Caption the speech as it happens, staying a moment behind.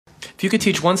If you could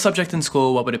teach one subject in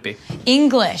school, what would it be?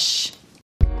 English.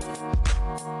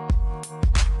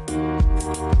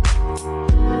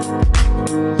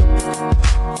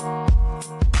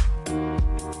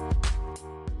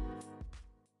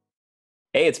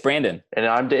 Hey, it's Brandon. And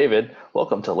I'm David.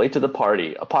 Welcome to Late to the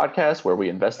Party, a podcast where we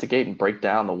investigate and break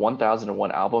down the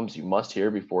 1001 albums you must hear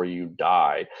before you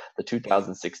die, the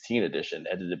 2016 edition,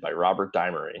 edited by Robert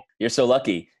Dimery. You're so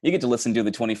lucky. You get to listen to the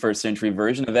 21st century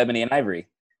version of Ebony and Ivory.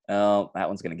 Oh, that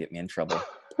one's going to get me in trouble.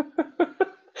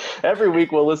 Every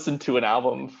week we'll listen to an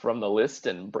album from the list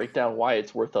and break down why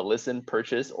it's worth a listen,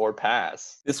 purchase, or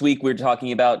pass. This week we're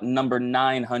talking about number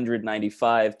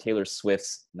 995, Taylor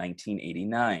Swift's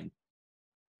 1989.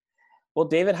 Well,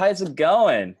 David, how's it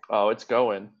going? Oh, it's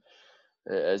going.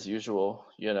 As usual,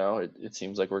 you know, it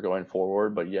seems like we're going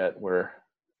forward, but yet we're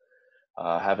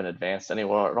haven't advanced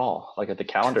anywhere at all. Like the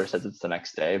calendar says it's the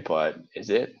next day, but is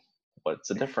it? What's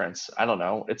the difference? I don't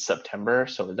know. It's September,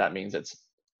 so that means it's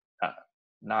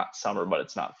not summer, but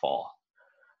it's not fall.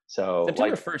 So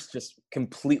September 1st just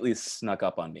completely snuck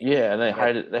up on me. Yeah, and they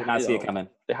hide it. They did not see it coming.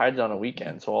 They hide it on a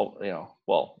weekend. So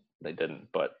they didn't,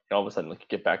 but all of a sudden, like, you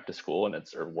get back to school and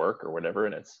or work or whatever,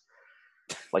 and it's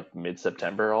like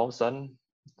mid-September all of a sudden.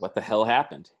 What the hell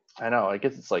happened? I know. I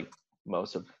guess it's like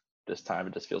most of this time,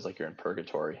 it just feels like you're in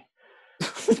purgatory.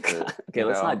 Okay,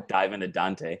 let's not dive into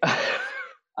Dante.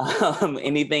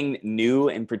 Anything new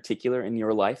in particular in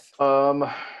your life? No,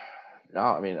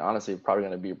 I mean, honestly, probably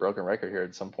going to be a broken record here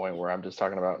at some point where I'm just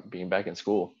talking about being back in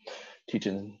school,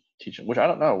 teaching, which I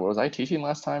don't know. Was I teaching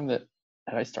last time had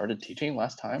I started teaching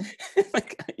last time?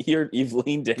 You've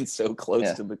leaned in so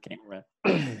close to the camera.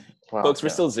 Well, folks, we're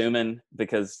still zooming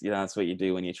because, that's what you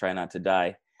do when you try not to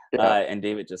die. Yeah. And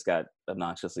David just got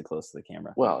obnoxiously close to the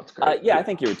camera. Well, it's great. I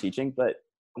think you were teaching, but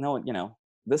no,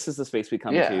 this is the space we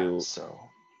come to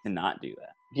not do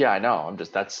that. Yeah, I know. I'm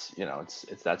just, that's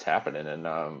happening. And,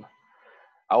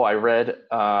 I read,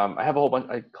 I have a whole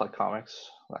bunch, I collect comics.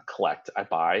 Not collect, I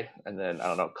buy, and then I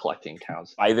don't know, collecting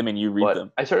counts. Buy them and you read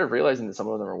them. I started realizing that some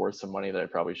of them are worth some money that I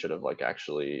probably should have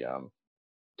actually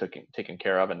taken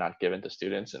care of and not given to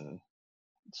students and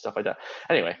stuff like that.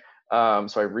 Anyway,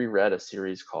 so I reread a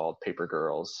series called Paper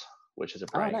Girls, which is a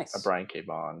Brian K.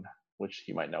 Vaughan, which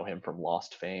you might know him from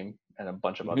Lost fame and a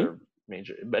bunch of other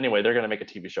major. But anyway, they're going to make a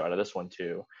TV show out of this one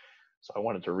too. So I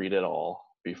wanted to read it all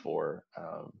before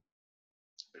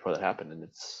that happened, and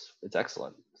it's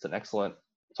excellent.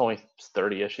 It's only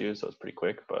 30 issues, so it's pretty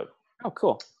quick, but oh,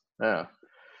 cool. Yeah,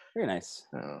 very nice.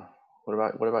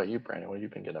 What about you, Brandon? What have you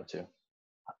been getting up to?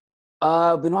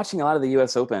 I've been watching a lot of the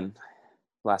U.S. Open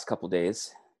the last couple of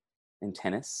days in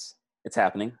tennis. It's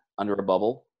happening under a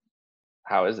bubble.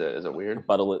 How is it? Is it weird?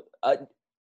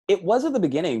 It was at the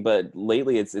beginning, but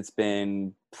lately it's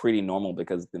been pretty normal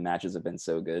because the matches have been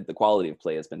so good. The quality of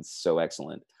play has been so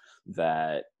excellent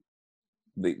that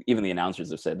even the announcers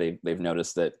have said they've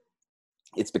noticed that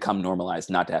it's become normalized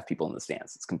not to have people in the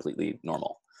stands. It's completely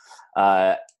normal.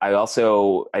 I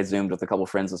zoomed with a couple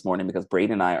friends this morning because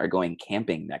Braden and I are going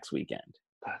camping next weekend.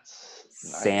 That's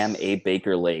nice. Sam A.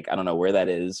 Baker Lake. I don't know where that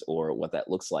is or what that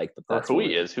looks like, but that's who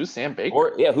he is. Who's Sam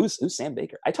Baker? Who's Sam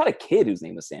Baker? I taught a kid whose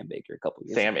name was Sam Baker a couple of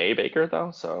years Sam ago. A. Baker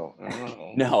though, so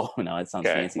no, it sounds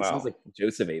fancy. It sounds like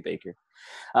Joseph A. Baker.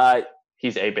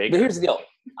 He's A. Baker. But here's the deal.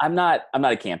 I'm not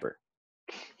a camper.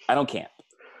 I don't camp.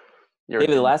 David,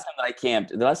 the last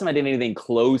time I did anything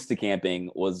close to camping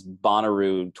was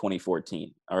Bonnaroo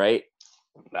 2014. All right.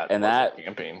 That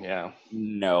camping, yeah.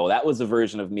 No, that was a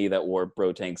version of me that wore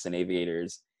bro tanks and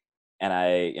aviators, and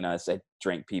I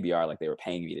drank PBR like they were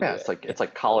paying me to do it. It's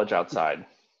like college outside.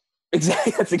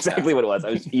 Exactly, that's exactly what it was.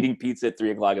 I was eating pizza at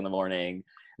 3:00 in the morning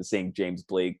and seeing James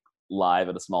Blake live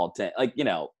at a small tent.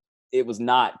 It was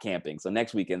not camping. So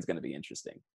next weekend's going to be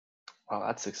interesting. Oh,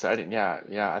 that's exciting. Yeah.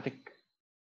 I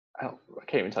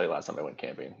can't even tell you last time I went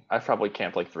camping. I've probably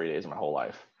camped like 3 days in my whole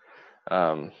life.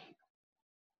 I'm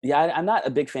not a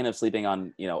big fan of sleeping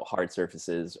on, hard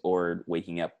surfaces or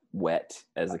waking up wet,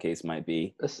 as the case might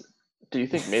be. Do you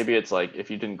think maybe it's like if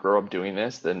you didn't grow up doing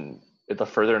this, then the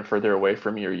further and further away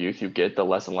from your youth you get, the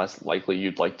less and less likely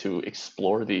you'd like to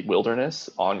explore the wilderness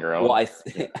on your own? Well,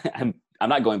 I'm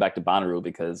not going back to Bonnaroo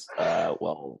because,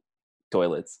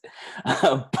 toilets.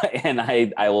 And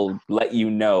I will let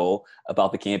you know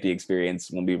about the camping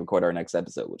experience when we record our next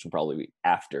episode, which will probably be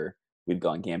after we've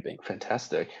gone camping.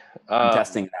 Fantastic. I'm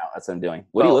testing it out. That's what I'm doing.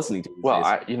 What are you listening to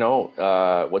these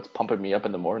days? What's pumping me up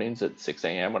in the mornings at 6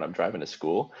 a.m. when I'm driving to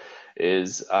school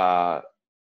is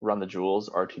Run the Jewels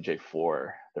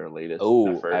RTJ4, their latest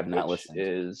effort. I have not listened.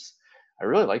 I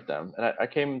really like them. And I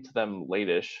came to them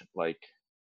late-ish, like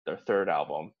their third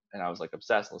album, and I was like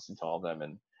obsessed listening to all of them.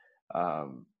 And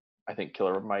I think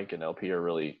Killer Mike and LP are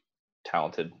really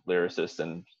talented lyricists,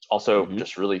 and also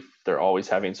just really they're always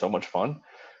having so much fun.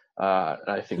 And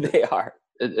I think They are.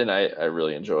 and I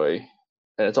really enjoy,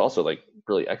 and it's also like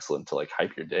really excellent to like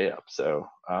hype your day up. So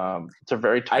it's a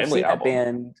very timely I've seen album. that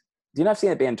band. Do you know I've seen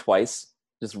that band twice,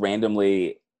 just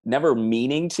randomly, never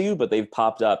meaning to, but they've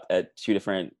popped up at two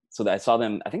different. So that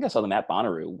I think I saw them at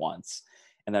Bonnaroo once,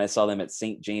 and then I saw them at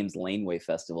St. James Laneway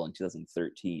Festival in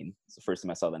 2013. It's the first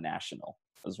time I saw the National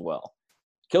as well.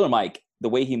 Killer Mike, the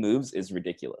way he moves is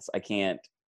ridiculous. I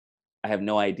have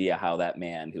no idea how that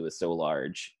man who is so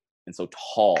large and so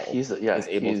tall is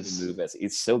able to move as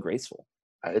it's so graceful.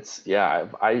 It's I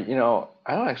don't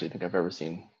actually think I've ever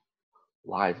seen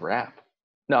live rap.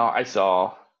 No, I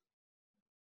saw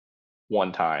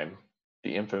one time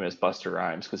the infamous Busta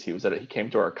Rhymes because he came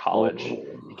to our college. Oh.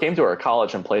 He came to our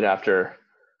college and played after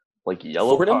like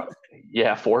Yellow Fordham?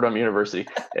 Fordham University.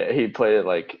 He played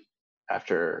like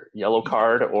after Yellow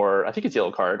Card, or I think it's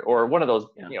Yellow Card, or one of those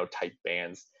type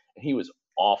bands, and he was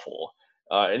awful.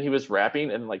 And he was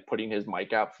rapping and like putting his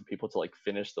mic out for people to like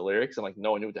finish the lyrics, and like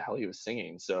no one knew what the hell he was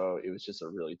singing. So it was just a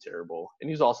really terrible. And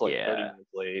he was also like 30 minutes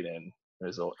late, and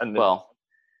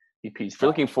he pieced. If you're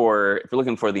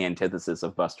looking for the antithesis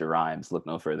of Busta Rhymes, look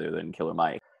no further than Killer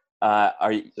Mike. I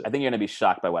think you're going to be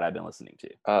shocked by what I've been listening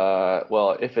to.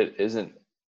 Well, if it isn't,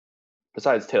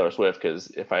 besides Taylor Swift,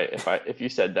 because if you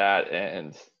said that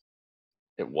and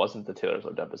it wasn't the Taylor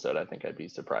Swift episode, I think I'd be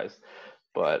surprised.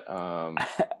 But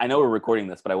I know we're recording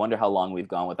this, but I wonder how long we've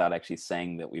gone without actually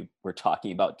saying that we're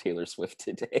talking about Taylor Swift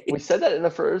today. We said that in the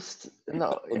first.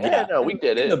 No, we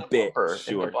did it. In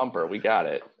the bumper, we got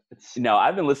it. No,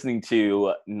 I've been listening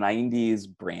to 90s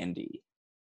Brandy.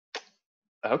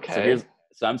 Okay.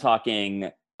 So I'm talking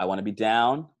I Want to Be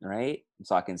Down, right? I'm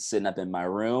talking Sitting Up in My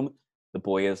Room, The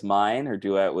Boy Is Mine, her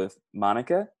duet with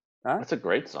Monica. Huh? That's a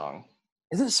great song.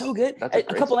 Isn't it so good? That's a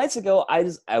couple nights ago,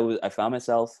 I found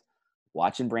myself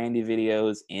watching Brandy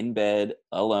videos in bed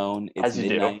alone. It's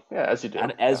midnight. Yeah, as you do.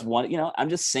 One, I'm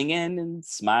just singing and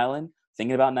smiling,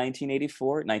 thinking about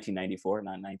 1994, not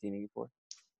 1984.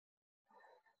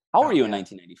 How old were you in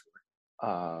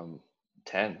 1994?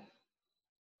 10.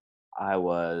 I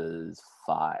was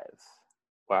 5.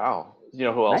 Wow. You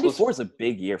know who else 94 is a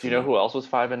big year for me. Do you know who else was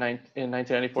 5 in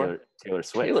 1994? Taylor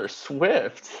Swift. Taylor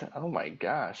Swift. Oh my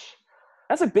gosh.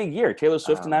 That's a big year. Taylor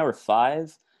Swift and I were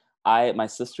 5. My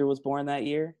sister was born that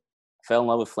year. Fell in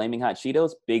love with Flaming Hot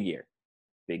Cheetos. Big year.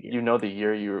 You know the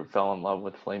year you fell in love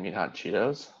with Flaming Hot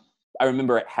Cheetos? I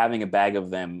remember having a bag of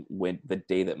them the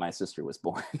day that my sister was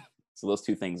born. So those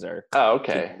two things are. Oh,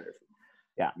 okay.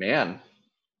 Yeah. Man.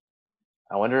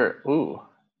 I wonder. Ooh.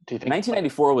 Do you think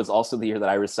 1994 was also the year that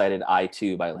I recited "I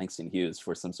Too" by Langston Hughes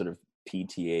for some sort of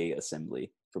PTA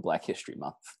assembly for Black History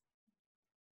Month.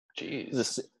 Jeez.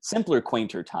 Just simpler,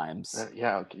 quainter times.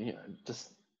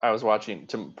 I was watching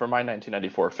for my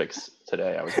 1994 fix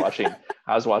today. I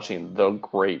was watching the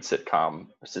great sitcom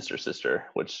Sister Sister,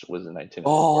 which was in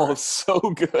 1994. Oh, so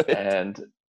good! And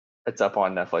it's up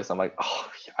on Netflix. I'm like,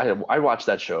 I watched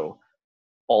that show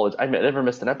I never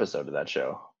missed an episode of that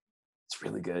show. It's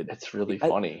really good. It's really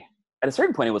funny. At a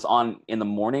certain point, it was on in the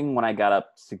morning when I got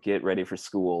up to get ready for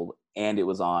school, and it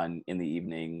was on in the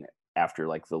evening after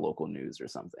like the local news or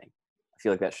something. I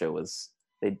feel like that show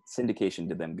syndication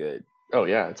did them good. Oh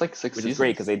yeah, it's like 6 seasons. Which is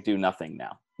great because they do nothing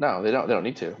now. No, they don't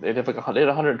need to. They had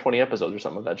 120 episodes or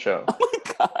something of that show. Oh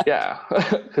my god. Yeah,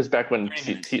 because back when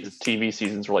TV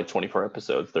seasons were like 24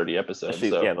 episodes, 30 episodes.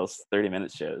 Yeah, those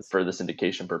 30-minute shows for the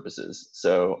syndication purposes.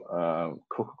 So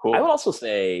cool. I would also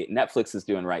say Netflix is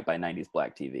doing right by 90s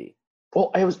Black TV.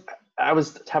 Well, I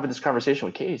was having this conversation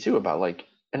with Katie too about like,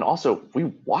 and also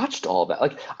we watched all that.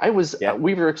 Like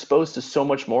we were exposed to so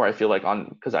much more. I feel like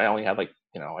because I only had like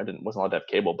wasn't allowed to have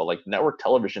cable, but like network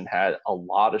television had a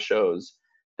lot of shows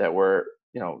that were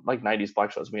like 90s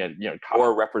Black shows. We had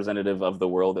more representative of the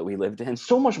world that we lived in.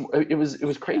 So much. It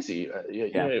was crazy.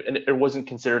 And it wasn't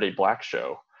considered a Black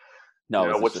show.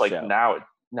 No, which like now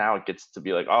it gets to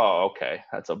be like, oh, okay,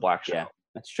 that's a Black show. Yeah,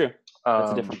 that's true.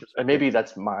 That's a different perspective. And maybe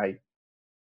that's my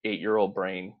 8-year-old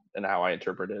brain and how I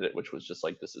interpreted it, which was just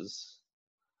like, this is,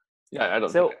 I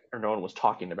don't think no one was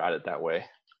talking about it that way.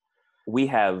 We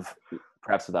have,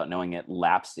 perhaps without knowing it,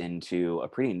 lapsed into a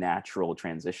pretty natural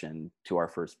transition to our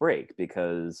first break,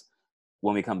 because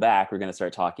when we come back, we're going to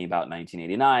start talking about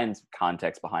 1989's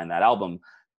context behind that album.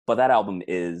 But that album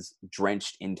is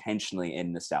drenched intentionally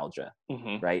in nostalgia,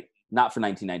 right? Not for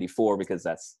 1994, because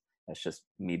that's just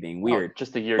me being weird.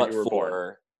 Just the year you were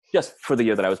born. Just for the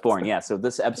year that I was born, yeah. So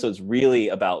this episode's really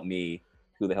about me.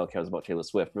 Who the hell cares about Taylor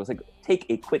Swift? We'll take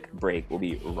a quick break. We'll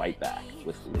be right back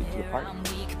with Late to the Party. I'm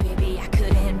weak, baby, I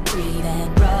couldn't breathe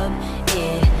and rub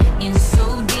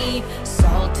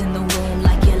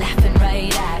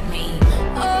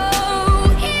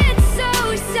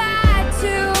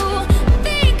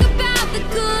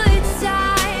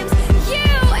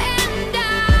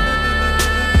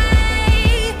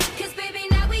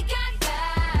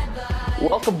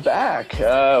Welcome back.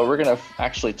 We're gonna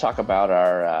actually talk about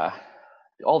our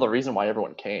all the reason why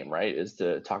everyone came, right, is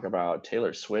to talk about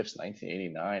Taylor Swift's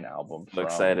 1989 album I'm from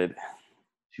excited.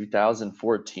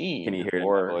 2014. Can you hear it in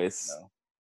my voice?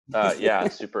 Yeah,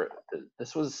 super.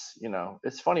 This was,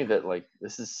 it's funny that like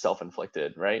this is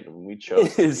self-inflicted, right? We chose It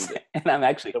to do is, this. and I'm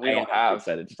actually That we I am don't actually have.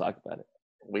 excited to talk about it.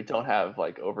 We don't have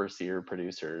like overseer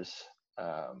producers.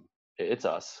 It's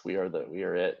us. We are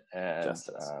it, and Just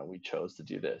us. we chose to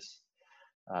do this.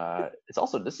 It's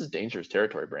also, this is dangerous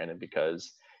territory, Brandon,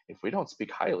 because if we don't speak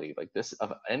highly like this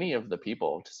of any of the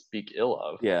people to speak ill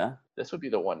of, Yeah. this would be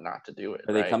the one not to do it.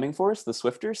 Are they coming for us? The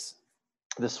Swifters?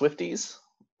 The Swifties?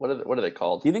 What are they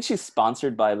called? Do you think she's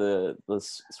sponsored by the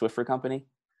Swiffer company?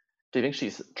 Do you think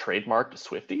she's trademarked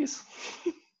Swifties?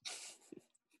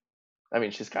 I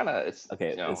mean, she's kind of. It's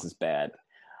okay. This is bad.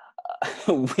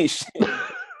 We should.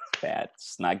 It's bad.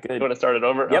 It's not good. You want to start it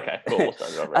over? Yep. Okay, cool. We'll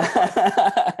start it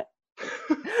over.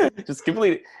 Just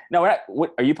completely. No, we're not.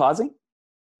 What are you pausing?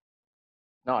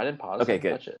 No, I didn't pause. Okay, I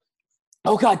didn't good. touch it.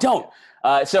 Oh God, don't.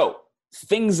 So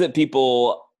things that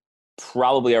people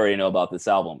probably already know about this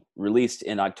album, released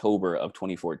in October of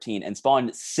 2014 and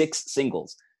spawned 6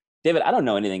 singles. David, I don't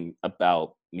know anything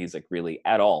about music really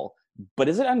at all, but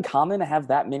is it uncommon to have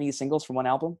that many singles from one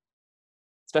album,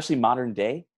 especially modern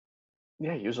day?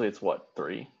 Yeah, usually it's what,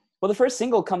 3? Well, the first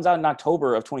single comes out in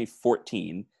October of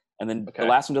 2014, and then the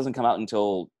last one doesn't come out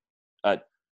until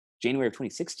January of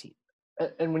 2016.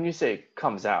 And when you say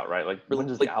comes out, right? Like when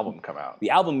does the album come out?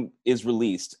 The album is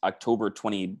released October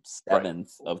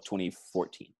 27th of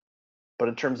 2014. But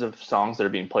in terms of songs that are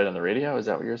being played on the radio, is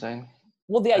that what you're saying?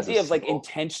 Well, the idea of like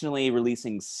intentionally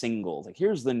releasing singles, like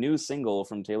here's the new single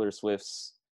from Taylor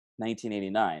Swift's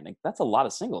 1989. Like that's a lot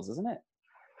of singles, isn't it?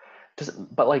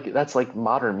 But like that's like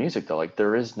modern music though. Like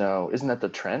there is no, isn't that the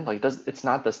trend? Like it's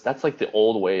not this. That's like the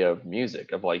old way of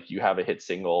music of like you have a hit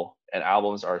single and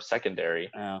albums are secondary,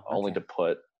 only to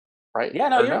put, right?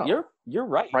 Yeah, you're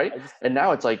right. Right. And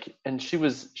now it's like, and she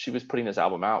was putting this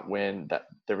album out when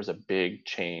there was a big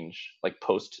change, like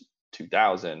post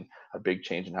 2000, a big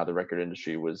change in how the record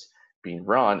industry was being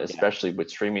run, especially with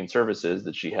streaming services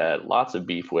that she had lots of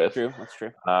beef with. That's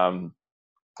true.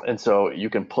 And so you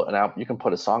can put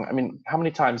a song. I mean, how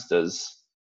many times does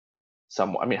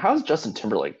how's Justin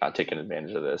Timberlake not taking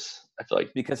advantage of this? I feel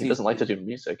like because he doesn't like to do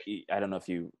music. I don't know if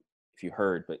you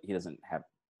heard, but he doesn't have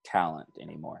talent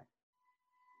anymore.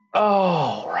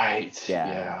 Oh, right.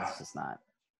 Yeah. It's just not.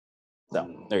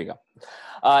 So there you go.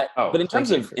 But in terms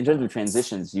of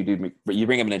transitions, you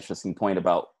bring up an interesting point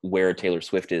about where Taylor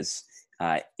Swift is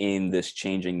in this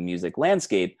changing music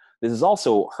landscape. This is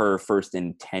also her first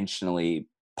intentionally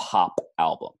pop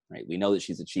album, right? We know that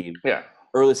she's achieved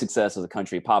early success as a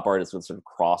country pop artist with sort of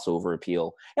crossover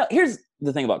appeal. Now, here's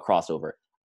the thing about crossover.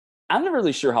 I'm not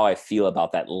really sure how I feel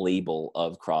about that label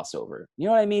of crossover. You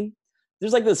know what I mean?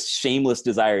 There's like this shameless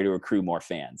desire to accrue more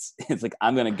fans. It's like,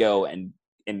 I'm going to go and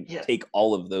take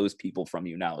all of those people from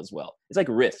you now as well. It's like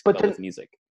Risk, but with music.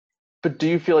 But do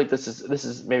you feel like this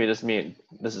is maybe just me,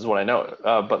 this is what I know,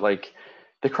 but like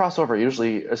the crossover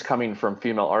usually is coming from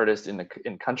female artists in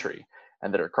country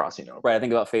and that are crossing over. Right. I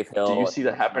think about Faith Hill. Do you see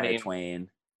that happening? Twain.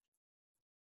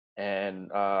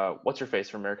 And what's her face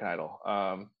from American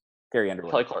Idol? Carrie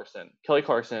Underwood. Kelly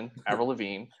Clarkson, Avril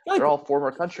Lavigne. They're all former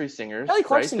country singers. Kelly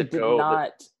Clarkson did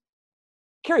not.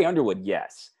 Carrie Underwood,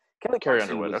 yes. Carrie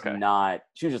Underwood was not.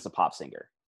 She was just a pop singer.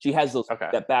 She has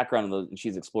that background and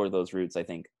she's explored those roots, I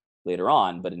think, later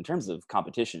on. But in terms of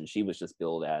competition, she was just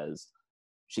billed as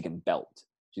she can belt.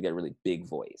 She's got a really big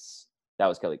voice. That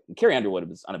was Kelly. Carrie Underwood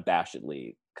was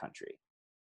unabashedly country.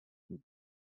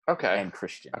 Okay. And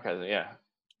Christian. Okay, yeah.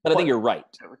 But I think you're right.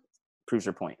 Proves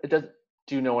your point. It does.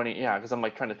 Do you know any? Yeah, because I'm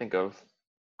like trying to think of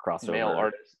crossover male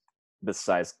artists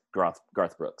besides Garth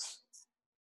Brooks,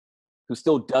 who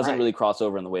still doesn't really cross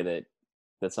over in the way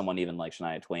that someone even like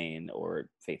Shania Twain or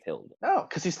Faith Hill did. No,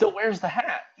 because he still wears the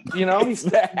hat. You know, it's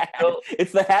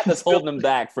the hat that's holding him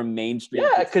back from mainstream.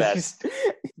 Yeah, because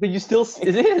you still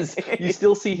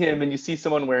see him, and you see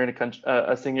someone wearing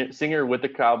a singer with a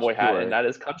cowboy hat, and that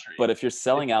is country. But if you're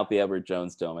selling out the Edward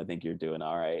Jones Dome, I think you're doing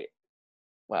all right.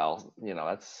 Well,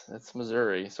 that's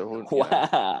Missouri, so wow.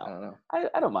 I don't know.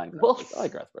 I don't mind. I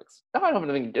like Garth Brooks. No, I don't have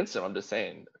anything against him. I'm just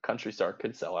saying, a country star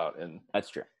could sell out, and that's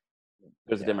true.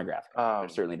 There's a demographic.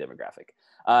 There's certainly a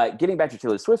demographic. Getting back to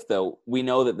Taylor Swift, though, we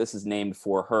know that this is named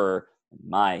for her,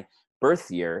 my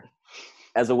birth year,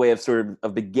 as a way of sort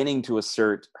of beginning to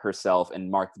assert herself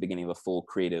and mark the beginning of a full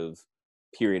creative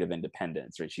period of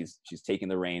independence. Right? She's taking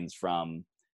the reins from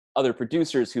other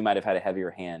producers who might have had a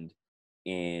heavier hand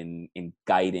in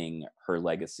guiding her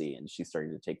legacy, and she's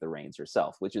starting to take the reins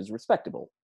herself, which is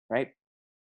respectable, right?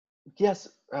 Yes.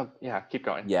 Yeah. Keep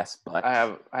going. Yes, but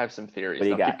I have some theories. what do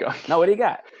you No, got? keep going. No, what do you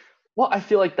got? Well, I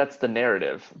feel like that's the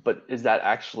narrative, but is that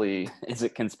actually? Is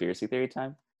it conspiracy theory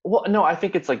time? Well, no, I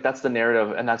think it's like that's the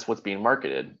narrative, and that's what's being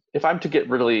marketed. If I'm to get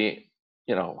really,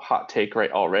 hot take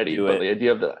right already, Do but it. the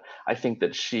idea of I think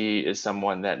that she is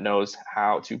someone that knows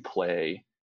how to play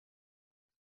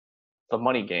the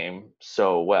money game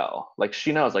so well. Like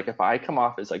she knows, like if I come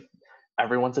off as like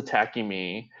everyone's attacking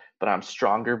me, but I'm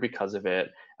stronger because of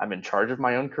it. I'm in charge of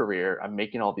my own career. I'm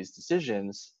making all these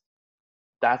decisions.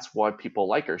 That's why people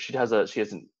like her. She hasn't.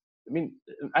 I mean,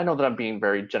 I know that I'm being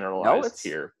very No, generalized it's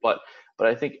here, but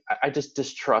I think I just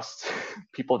distrust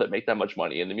people that make that much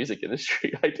money in the music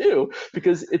industry. I do,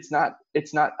 because it's not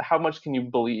how much can you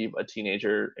believe a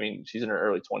teenager? I mean, she's in her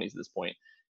early 20s at this point,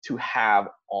 to have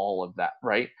all of that,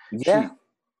 right? yeah.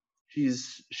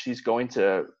 She's going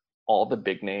to all the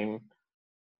big name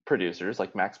producers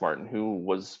like Max Martin, who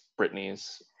was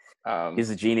Britney's.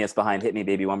 He's a genius behind "Hit Me,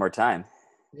 Baby, One More Time."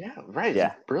 Yeah, right. Yeah.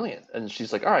 It's brilliant. And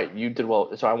she's like, all right, you did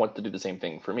well. So I want to do the same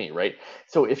thing for me, right?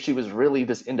 So if she was really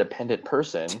this independent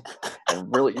person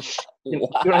and really, you know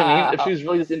what I mean? If she was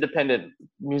really this independent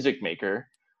music maker,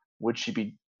 would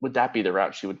that be the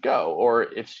route she would go? Or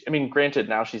I mean, granted,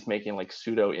 now she's making like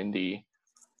pseudo indie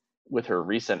with her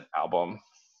recent album.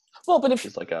 Well, but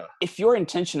She's like if your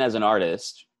intention as an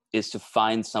artist is to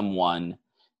find someone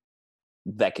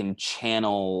that can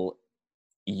channel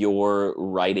your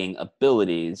writing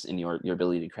abilities and your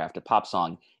ability to craft a pop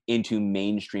song into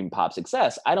mainstream pop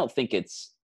success, I don't think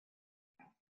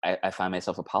I find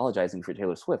myself apologizing for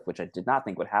Taylor Swift, which I did not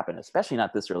think would happen, especially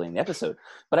not this early in the episode.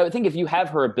 But I would think if you have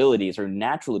her abilities or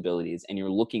natural abilities and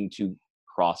you're looking to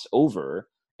cross over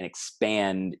and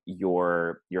expand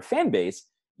your fan base,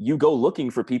 you go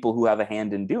looking for people who have a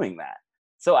hand in doing that.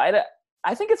 So I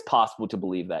think it's possible to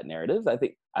believe that narrative.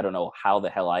 I don't know how the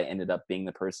hell I ended up being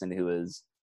the person who is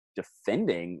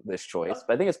defending this choice,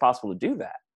 but I think it's possible to do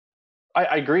that.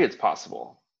 I agree it's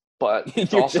possible, but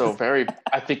it's also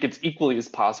I think it's equally as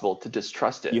possible to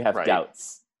distrust it. You have right?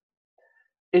 doubts.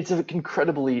 It's an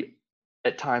incredibly,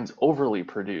 at times, overly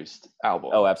produced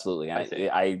album. Oh, absolutely. I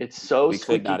think I it's so we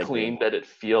could not squeaky agree clean more. that it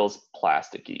feels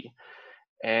plasticky,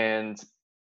 and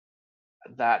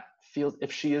that feels,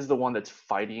 if she is the one that's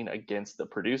fighting against the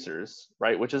producers,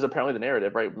 right? Which is apparently the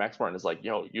narrative, right? Max Martin is like,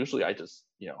 usually I just,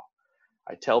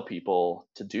 I tell people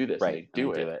to do this and Right, they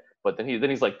do it. But then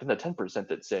he's like, then the 10%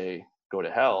 that say go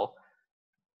to hell,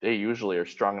 they usually are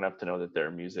strong enough to know that their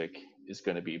music is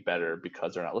going to be better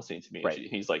because they're not listening to me. Right. And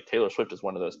he's like, Taylor Swift is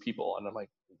one of those people. And I'm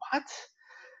like, what?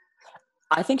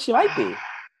 I think she might be.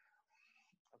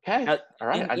 Okay. All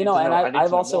right. And,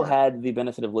 I've also had the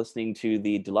benefit of listening to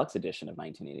the deluxe edition of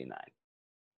 1989.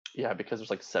 Yeah, because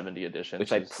there's like 70 editions.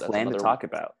 Which I plan to talk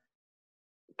about.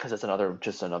 Because it's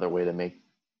another way to make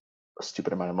a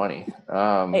stupid amount of money.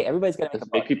 Hey, everybody's got to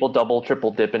make people double, triple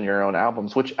dip in your own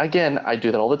albums, which again, I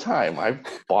do that all the time. I've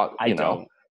bought,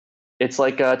 it's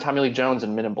like Tommy Lee Jones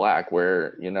in Men in Black,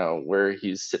 where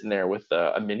he's sitting there with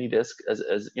a mini disc. As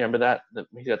you remember that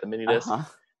he got the mini disc. Uh-huh.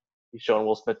 He's showing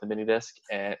Will Smith the mini disc,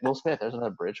 and Will Smith, there's another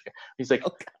bridge. Okay. He's like,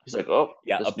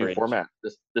 yeah, this new format,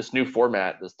 this new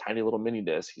format, this tiny little mini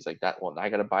disc. He's like, that one, I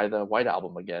got to buy the White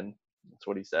Album again. That's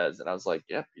what he says. And I was like,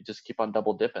 yep, you just keep on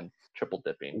double dipping, triple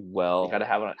dipping. Well, you got to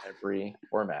have it on every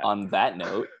format. On that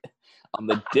note, on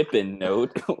the dipping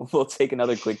note, we'll take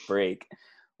another quick break.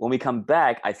 When we come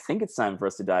back, I think it's time for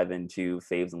us to dive into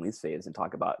faves and least faves and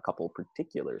talk about a couple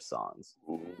particular songs.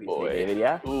 Ooh, boy. David,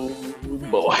 yeah? Ooh,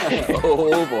 boy.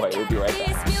 Oh, boy. We'll be right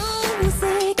back.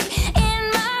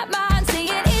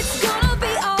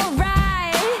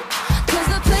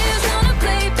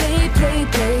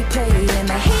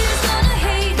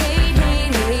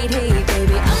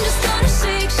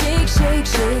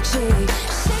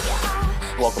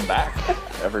 Welcome back,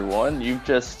 everyone. You've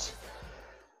just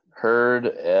heard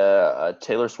a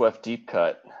Taylor Swift deep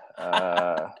cut.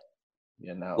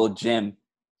 Well, Jim,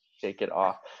 Shake It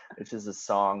Off, which is a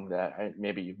song that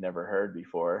maybe you've never heard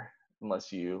before,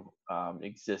 unless you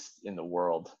exist in the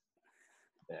world.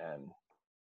 And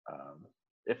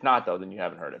if not, though, then you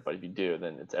haven't heard it. But if you do,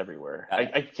 then it's everywhere.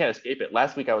 I can't escape it.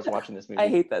 Last week I was watching this movie. I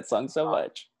hate that song so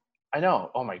much. I know.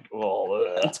 Oh my. Well,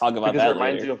 talk about because that. It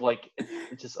reminds later. you of like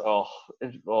it's just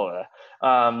it's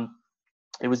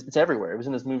everywhere. It was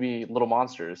in this movie Little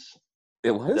Monsters.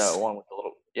 It was the one with the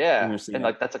little and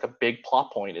like that's like a big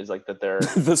plot point is like that they're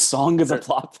the song is a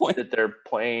plot point that they're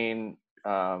playing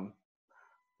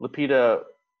Lupita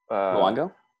Nyong'o.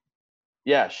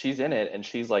 Yeah, she's in it, and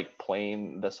she's like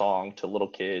playing the song to little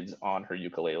kids on her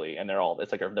ukulele, and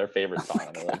it's like their favorite song,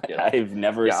 and they're like, get off. I've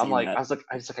never Yeah, seen that. I was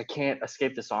like, I can't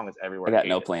escape the song. It's I everywhere. I got hate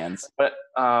no it. plans. But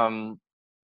I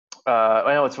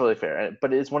know it's really fair,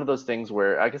 but it's one of those things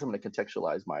where I guess I'm going to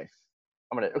contextualize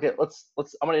I'm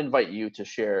gonna invite you to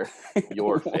share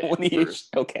your fave first,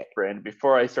 Okay. Brandon,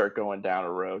 before I start going down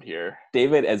a road here.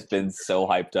 David has been so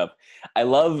hyped up. I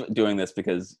love doing this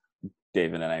because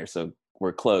David and I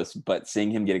we're close, but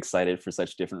seeing him get excited for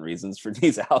such different reasons for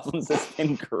these albums has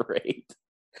been great.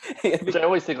 Which I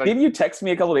always think, like, didn't you text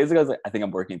me a couple days ago? I was like, I think I'm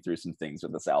working through some things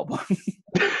with this album.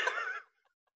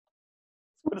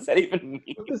 What does that even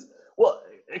mean? Because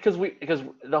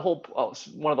the whole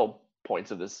one of the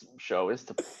points of this show is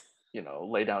to,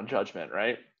 lay down judgment,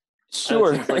 right?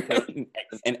 Sure. And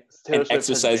and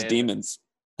exercise demons.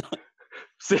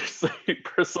 Seriously,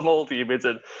 personal demons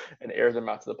and air them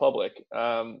out to the public.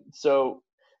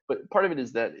 But part of it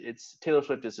is that Taylor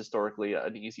Swift is historically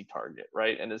an easy target,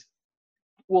 right? And at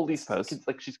least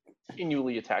like she's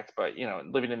continually attacked by,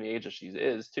 living in the age that she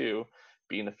is too,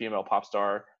 being a female pop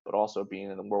star, but also being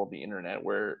in the world of the internet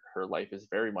where her life is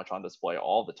very much on display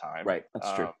all the time. Right,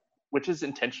 that's true. Which is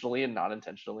intentionally and not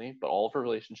intentionally, but all of her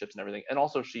relationships and everything. And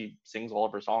also she sings all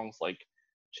of her songs like,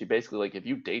 she basically, like, if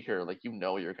you date her, like, you're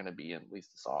going to be in at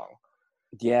least a song.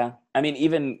 Yeah. I mean,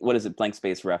 even, what is it? Blank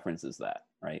Space references that,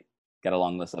 right? Got a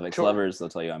long list of ex-lovers. They'll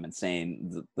tell you I'm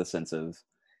insane. The sense of,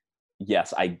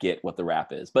 yes, I get what the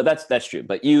rap is. But that's true.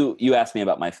 But you asked me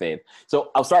about my fave.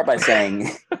 So I'll start by saying,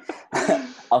 I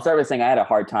had a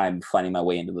hard time finding my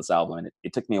way into this album. And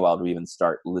it took me a while to even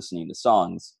start listening to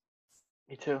songs.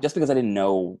 Me too. Just because I didn't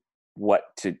know what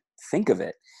to think of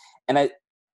it. And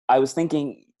I was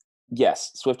thinking,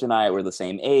 yes, Swift and I were the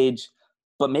same age,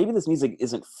 but maybe this music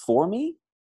isn't for me.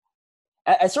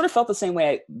 I sort of felt the same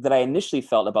way that I initially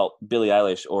felt about Billie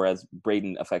Eilish, or as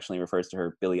Braden affectionately refers to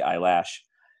her, Billie Eyelash.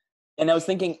 And I was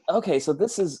thinking, okay, so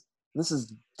this is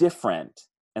different.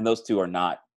 And those two are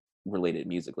not related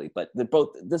musically, but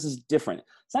this is different.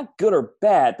 It's not good or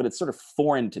bad, but it's sort of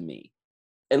foreign to me.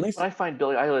 At least I find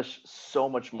Billie Eilish so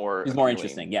much more. She's more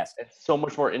interesting, yes. It's so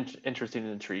much more interesting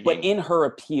and intriguing. But in her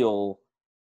appeal,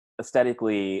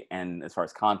 aesthetically and as far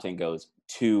as content goes,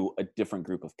 to a different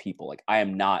group of people. Like, I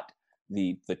am not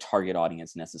the target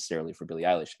audience necessarily for Billie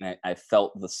Eilish, and I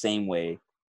felt the same way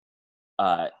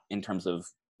in terms of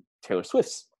Taylor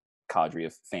Swift's cadre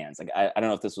of fans. Like, I don't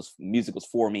know if music was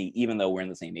for me, even though we're in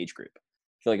the same age group.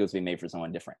 I feel like it was being made for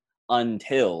someone different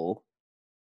until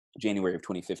January of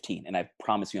 2015, and I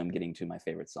promise you I'm getting to my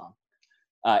favorite song.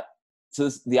 So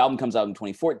the album comes out in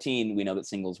 2014. We know that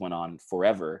singles went on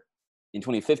forever. In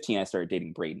 2015, I started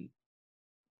dating Braden.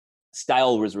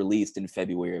 Style was released in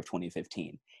February of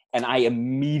 2015. And I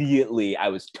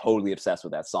was totally obsessed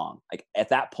with that song. Like, at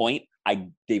that point,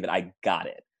 David, I got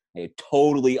it. I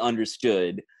totally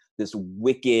understood this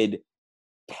wicked,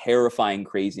 terrifying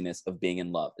craziness of being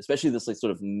in love, especially this like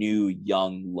sort of new,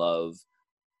 young love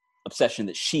obsession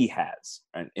that she has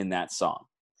in that song.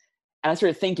 And I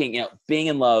started thinking, being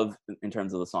in love in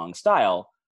terms of the song style,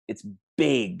 it's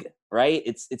big, right?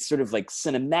 It's sort of like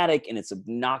cinematic, and it's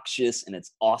obnoxious, and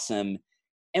it's awesome.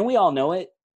 And we all know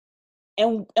it.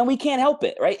 And we can't help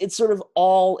it, right? It's sort of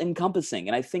all encompassing.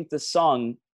 And I think this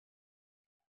song,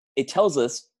 it tells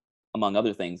us, among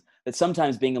other things, that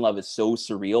sometimes being in love is so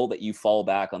surreal that you fall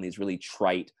back on these really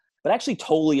trite, but actually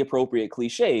totally appropriate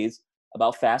cliches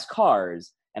about fast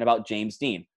cars and about James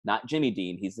Dean. Not Jimmy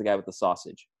Dean, he's the guy with the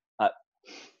sausage.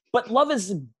 But love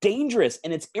is dangerous,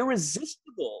 and it's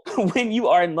irresistible. When you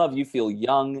are in love, you feel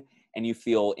young and you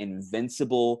feel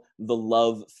invincible. The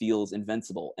love feels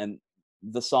invincible. And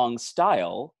the song's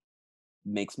style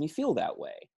makes me feel that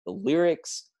way. The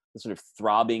lyrics, the sort of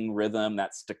throbbing rhythm,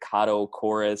 that staccato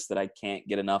chorus that I can't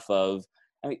get enough of.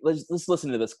 I mean, let's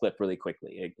listen to this clip really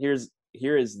quickly. Here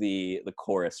is the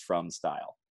chorus from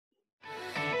Style.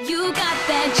 You got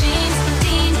that James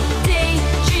Dean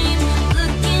daydream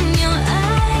look in your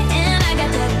eye, and I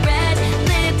got that red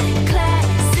lip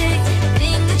classic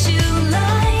thing that you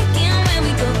like. And when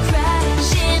we go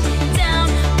crashing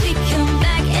down, we come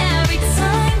back every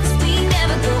time, 'cause we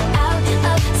never go out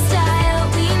of style.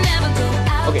 We never go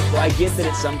out. Okay, so I get that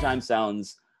it sometimes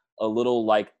sounds a little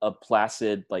like a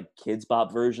placid, like Kids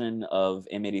Bop version of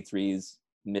M83's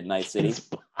Midnight City.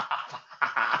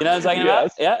 You know what I'm talking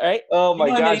about? Yeah, right? Oh my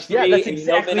gosh. Yeah, that's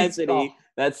exactly Midnight City.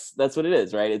 That's what it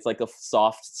is, right? It's like a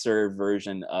soft serve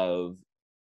version of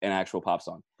an actual pop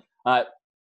song. But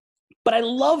I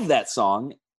love that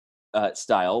song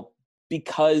style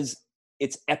because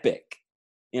it's epic.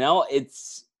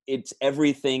 It's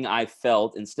everything I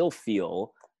felt and still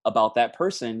feel about that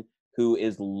person who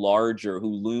is larger, who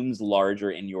looms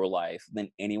larger in your life than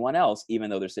anyone else, even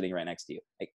though they're sitting right next to you.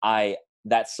 Like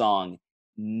that song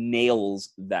nails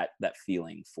that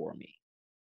feeling for me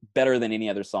better than any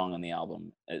other song on the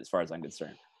album, as far as I'm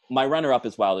concerned. My runner-up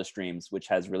is Wildest Dreams, which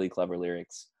has really clever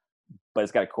lyrics, but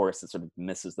it's got a chorus that sort of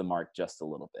misses the mark just a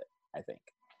little bit, I think.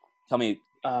 Tell me,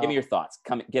 give me your thoughts.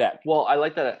 Get at me. Well, I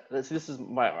like that.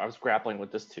 I was grappling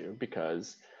with this too,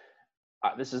 because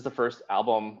this is the first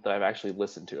album that I've actually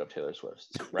listened to of Taylor Swift's,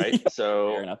 right? Yeah,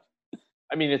 so, fair enough.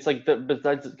 I mean, it's like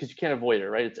because you can't avoid it,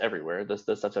 right? It's everywhere. This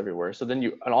stuff's everywhere. So then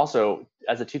and also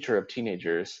as a teacher of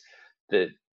teenagers, that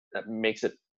makes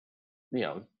it,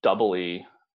 doubly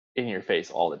in your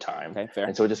face all the time. Okay, fair.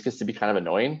 And so it just gets to be kind of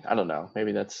annoying. I don't know.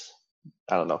 Maybe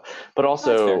I don't know. But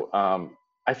also,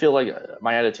 I feel like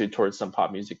my attitude towards some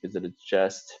pop music is that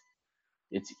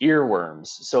it's earworms.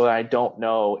 So I don't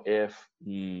know if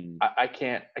I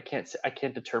can't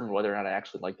determine whether or not I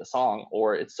actually like the song,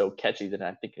 or it's so catchy that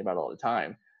I'm thinking about it all the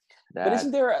time. But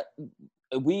isn't there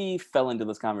we fell into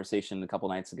this conversation a couple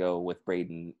nights ago with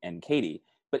Braden and Katie,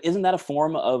 but isn't that a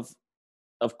form of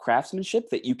craftsmanship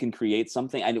that you can create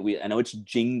something? I know it's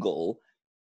jingle,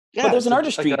 but there's an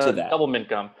artistry to that. Double mint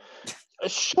gum.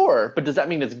 Sure, but does that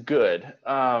mean it's good?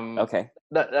 Okay.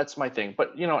 That's my thing.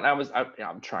 But I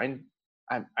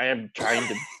am trying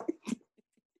to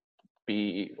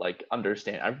be like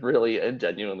understand. I'm really and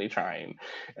genuinely trying.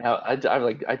 And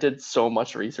I did so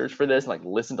much research for this and like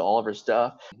listened to all of her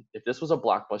stuff. If this was a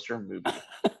blockbuster movie,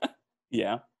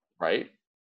 yeah, right,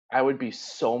 I would be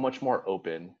so much more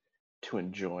open to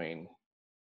enjoying.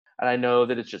 And I know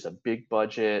that it's just a big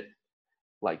budget,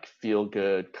 like feel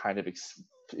good kind of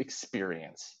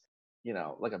experience,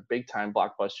 like a big time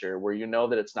blockbuster where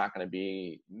that it's not going to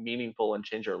be meaningful and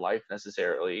change your life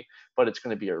necessarily, but it's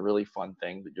going to be a really fun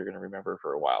thing that you're going to remember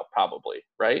for a while, probably,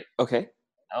 right? Okay.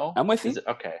 No, I'm with you.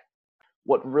 Okay.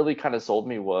 What really kind of sold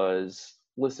me was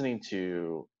listening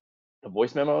to the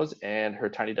voice memos and her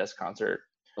Tiny Desk concert.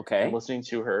 Okay. And listening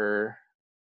to her.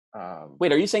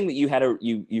 Wait, are you saying that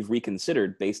you've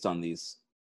reconsidered based on these?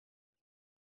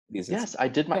 Yes, I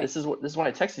did. This is when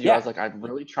I texted you. Yeah. I was like, I'm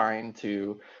really trying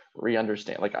to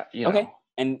re-understand. Like, Okay.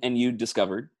 And you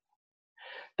discovered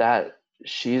that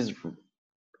she's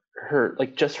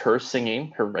just her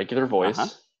singing her regular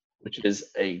voice, which is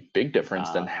a big difference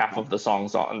than half of the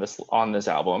songs on this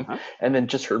album, and then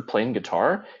just her playing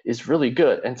guitar is really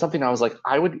good. And something I was like,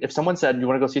 I would, if someone said, you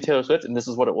want to go see Taylor Swift, and this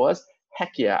is what it was,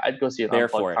 heck yeah, I'd go see an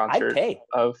unplugged concert. I'd pay.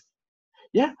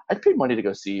 I'd pay money to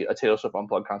go see a Taylor Swift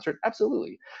unplugged concert,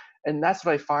 absolutely. And that's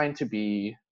what I find to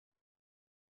be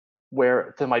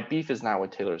where my beef is now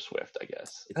with Taylor Swift, I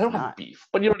guess. I don't have beef,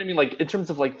 but you know what I mean? Like, in terms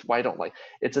of like why I don't like,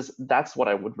 it's just, that's what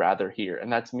I would rather hear.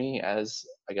 And that's me as,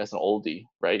 I guess, an oldie,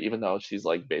 right? Even though she's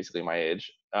like basically my age.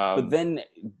 But then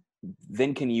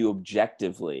can you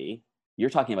objectively, you're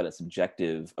talking about a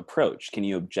subjective approach. Can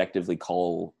you objectively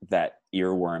call that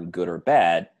earworm good or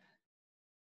bad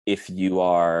if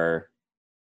you're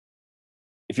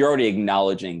already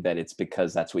acknowledging that it's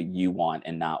because that's what you want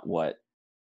and not what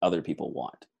other people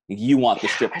want? You want the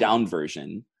stripped down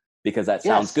version because that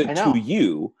sounds good to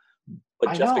you,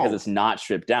 but just because it's not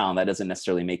stripped down, that doesn't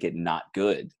necessarily make it not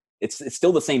good. It's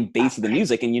still the same base of the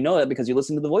music, and you know that because you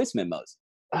listen to the voice memos.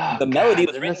 The melody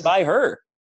was written by her.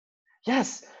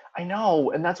 Yes, I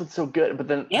know, and that's what's so good. But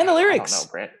then and the lyrics. I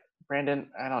don't know, Brandon,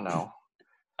 I don't know.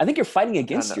 I think you're fighting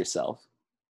against yourself.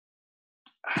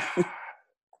 I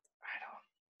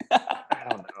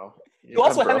don't know. You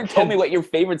also haven't told me what your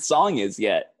favorite song is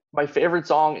yet. My favorite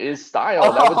song is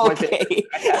Style. That was my favorite.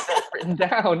 I had that written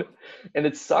down, and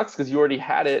it sucks because you already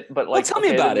had it. But like, tell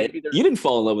me about it. You didn't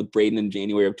fall in love with Braden in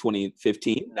January of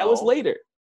 2015. No. That was later.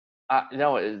 That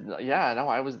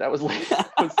was later.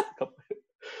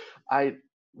 I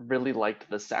really liked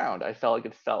the sound. I felt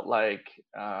like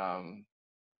what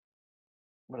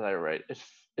did I write?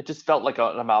 It just felt like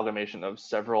an amalgamation of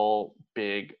several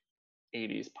big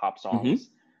 80s pop songs,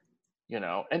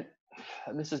 and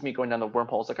this is me going down the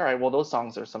wormholes. Like, all right, well, those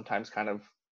songs are sometimes kind of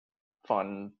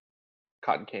fun,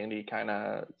 cotton candy kind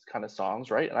of songs,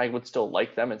 right? And I would still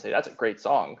like them and say that's a great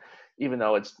song, even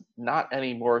though it's not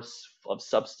any more of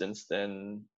substance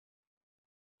than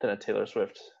a Taylor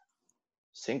Swift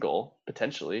single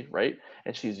potentially, right?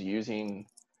 And she's using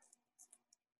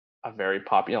a very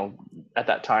pop, at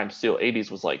that time, still 80s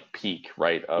was like peak,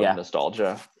 right, of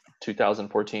nostalgia.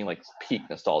 2014, like peak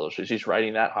nostalgia. So she's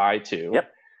riding that high too. Yep.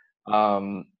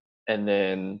 And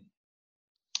then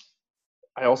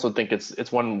I also think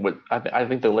it's one with I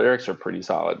think the lyrics are pretty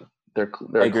solid. They're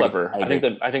clever.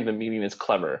 I think the meaning is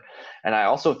clever, and I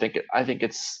also think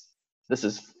it's this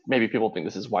is maybe people think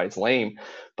this is why it's lame,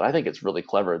 but I think it's really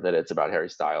clever that it's about Harry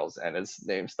Styles and his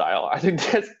name Style. I think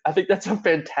that's a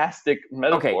fantastic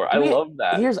metaphor. I love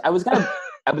that.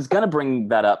 I was gonna bring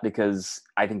that up because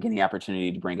I think any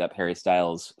opportunity to bring up Harry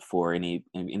Styles for any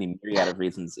myriad of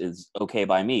reasons is okay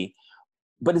by me.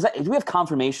 But do we have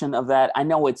confirmation of that? I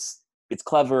know it's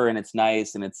clever and it's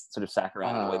nice and it's sort of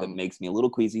saccharine in a way that makes me a little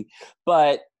queasy,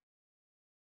 but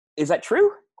is that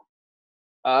true?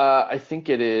 I think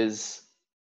it is.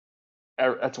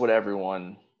 That's what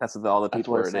everyone. That's what all the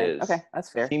people are saying. Okay,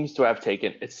 that's fair. Seems to have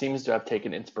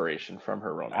taken inspiration from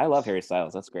her romance. I love Harry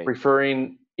Styles. That's great.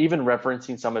 Even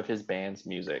referencing some of his band's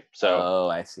music. So.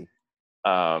 I see.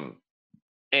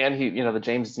 And he, the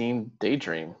James Dean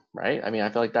Daydream, right? I mean, I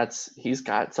feel like he's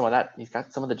got some of that. He's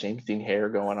got some of the James Dean hair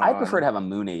going on. I prefer to have a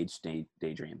Moon Age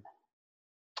Daydream.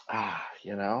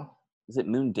 Is it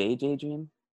Moon Day Daydream?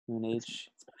 Moon Age.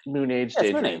 Moon Age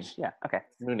Daydream. Moon Age. Yeah. Okay.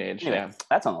 Moon Age. Anyway, Yeah.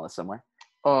 That's on the list somewhere.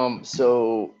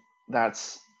 So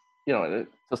that's So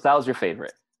Style's your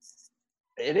favorite.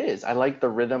 It is. I like the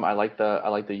rhythm. I like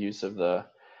the use of the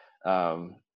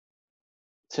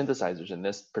synthesizers in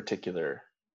this particular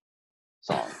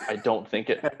song. I don't think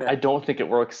it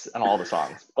works on all the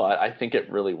songs, but I think it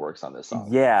really works on this song.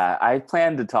 Yeah, I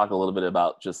plan to talk a little bit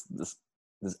about just this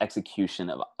execution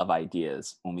of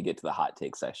ideas when we get to the hot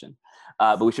take session.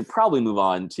 But we should probably move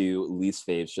on to least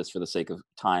faves just for the sake of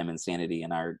time and sanity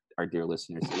in our dear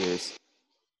listeners' ears.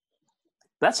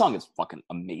 That song is fucking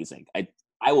amazing.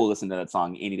 I will listen to that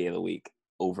song any day of the week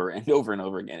over and over and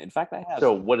over again. In fact, I have.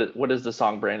 So what is the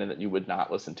song, Brandon, that you would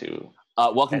not listen to?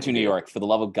 Welcome to New York, for the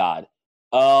love of God.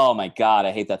 Oh my God,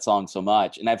 I hate that song so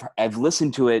much. And I've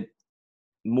listened to it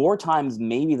more times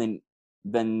maybe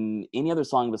than any other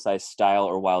song besides Style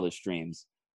or Wildest Dreams,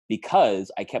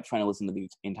 because I kept trying to listen to the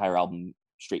entire album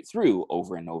straight through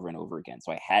over and over and over again.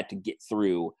 So I had to get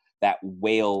through that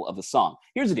whale of a song.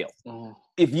 Here's the deal.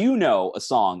 If you know a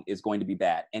song is going to be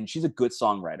bad, and she's a good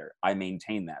songwriter, I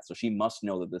maintain that. So she must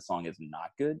know that this song is not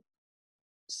good.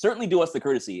 Certainly do us the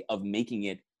courtesy of making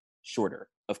it shorter,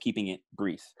 of keeping it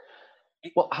brief.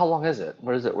 Well, how long is it?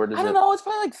 Where does it? I don't know. It's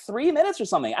probably like 3 minutes or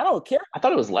something. I don't care. I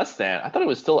thought it was less than. I thought it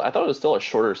was still a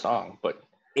shorter song, but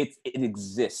it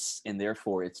exists, and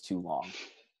therefore it's too long.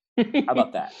 How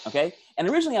about that? Okay. And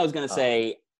originally I was going to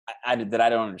say that I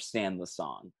don't understand the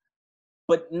song,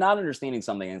 but not understanding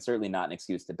something and certainly not an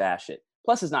excuse to bash it.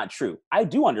 Plus, it's not true. I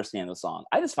do understand the song.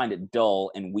 I just find it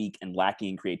dull and weak and lacking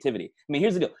in creativity. I mean,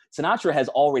 here's the deal. Sinatra has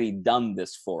already done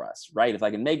this for us, right? If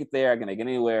I can make it there, I can make it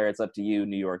anywhere. It's up to you,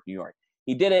 New York, New York.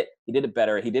 He did it. He did it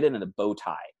better. He did it in a bow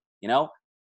tie,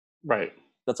 Right.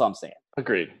 That's all I'm saying.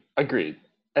 Agreed.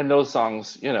 And those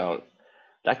songs,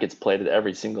 that gets played at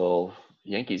every single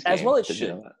Yankees game. As well it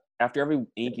should. After every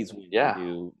Yankees win, yeah.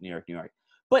 Do New York, New York.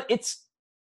 But it's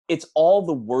all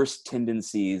the worst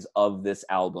tendencies of this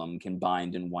album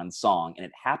combined in one song, and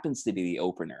it happens to be the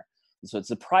opener. So it's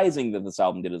surprising that this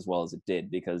album did as well as it did,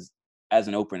 because as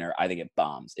an opener, I think it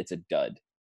bombs. It's a dud.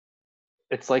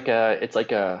 It's like a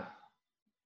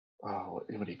what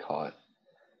do you call it?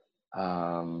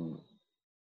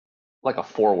 Like a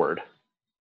forward,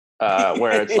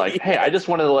 where it's like, hey, I just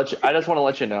want to let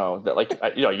you know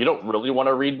that, you don't really want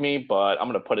to read me, but I'm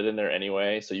going to put it in there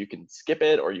anyway, so you can skip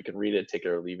it or you can read it, take it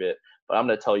or leave it. But I'm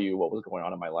going to tell you what was going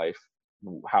on in my life,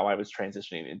 how I was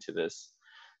transitioning into this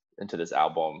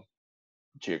album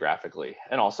geographically,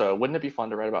 and also, wouldn't it be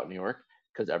fun to write about New York?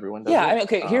 Because everyone does. Yeah, it. I mean,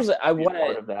 okay.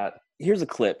 Part of that. Here's a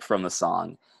clip from the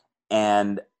song,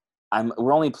 and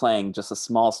we're only playing just a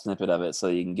small snippet of it so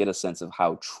you can get a sense of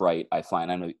how trite I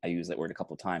find. I know I use that word a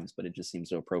couple of times, but it just seems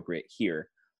so appropriate here.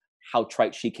 How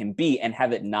trite she can be and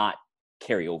have it not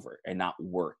carry over and not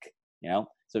work.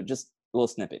 So just a little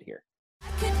snippet here. I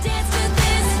could dance to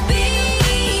this beat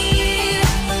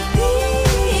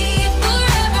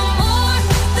forevermore.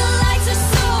 The lights are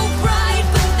so bright,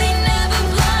 but they never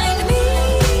blind me.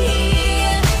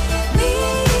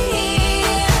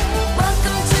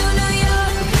 Welcome to New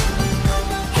York.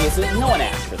 Okay, so no one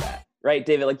asked for that, right,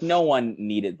 David? Like, no one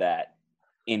needed that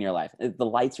in your life. The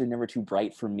lights are never too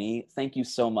bright for me. Thank you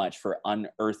so much for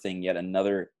unearthing yet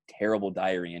another terrible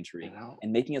diary entry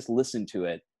and making us listen to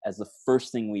it as the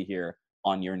first thing we hear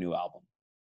on your new album.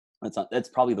 That's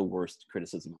probably the worst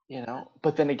criticism.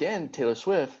 But then again, Taylor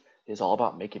Swift is all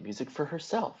about making music for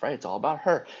herself, right? It's all about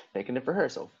her making it for her.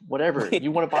 So whatever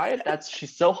you want to buy it,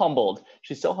 she's so humbled.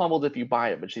 She's so humbled if you buy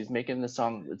it, but she's making the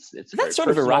song. It's that's sort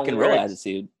of a rock and roll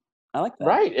attitude. I like that.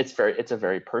 Right. It's a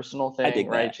very personal thing. I dig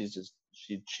right. That. She's just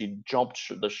she jumped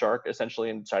the shark essentially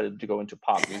and decided to go into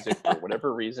pop music for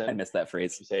whatever reason. I missed that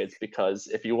phrase. You say it's because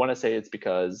if you want to say it's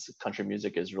because country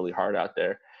music is really hard out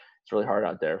there, it's really hard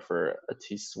out there for a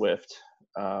T Swift.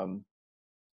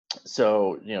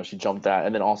 So she jumped that,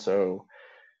 and then also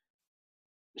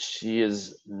she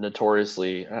is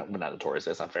notoriously, well, not notorious,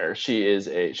 that's not fair.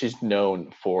 She's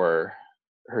known for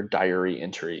her diary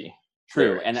entry. True,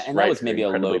 lyrics, and that right? was maybe a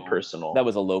Incredibly low personal. that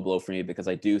was a low blow for me, because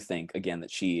I do think again that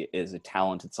she is a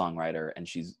talented songwriter, and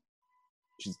she's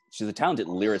a talented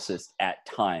lyricist at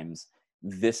times.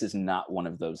 This is not one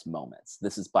of those moments.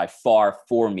 This is by far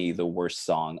for me the worst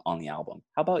song on the album.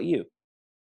 How about you?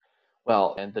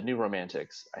 Well, and the New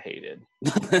Romantics, I hated.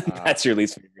 That's your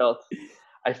least favorite.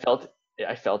 I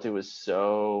felt it was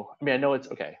so. I mean, I know it's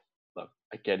okay. Look,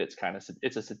 I get it's kind of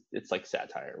it's like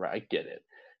satire, right? I get it,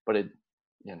 but it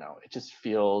just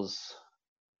feels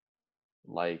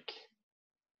like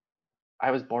I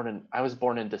was born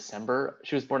in December.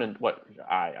 She was born in what?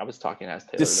 I was talking as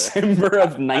Taylor. December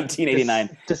of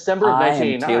 1989. December of I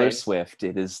 1989. am Taylor Swift.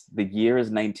 The year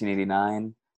is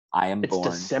 1989. I am It's born.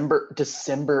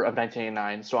 December of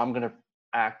 1989. So I'm gonna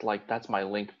act like that's my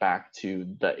link back to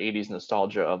the 80s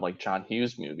nostalgia of like John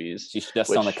Hughes movies. She's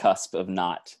just on the cusp of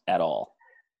not at all.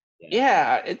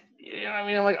 Yeah, I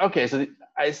mean, I'm like, okay, so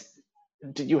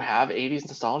do you have 80s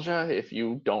nostalgia if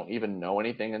you don't even know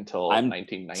anything until I'm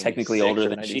 1996 technically older or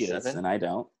than she is, 97? and I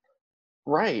don't.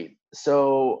 Right.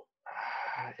 So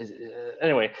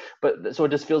anyway, but so it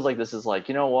just feels like this is like,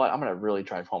 you know what? I'm gonna really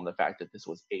drive home the fact that this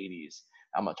was 80s.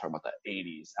 I'm gonna talk about the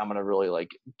 80s. I'm gonna really like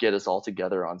get us all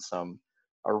together on some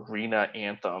arena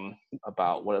anthem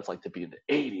about what it's like to be in the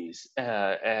 80s.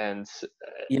 And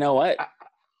you know what?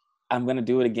 I'm gonna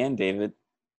do it again, David.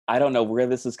 I don't know where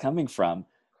this is coming from,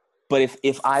 but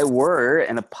if I were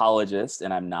an apologist,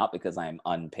 and I'm not because I'm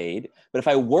unpaid, but if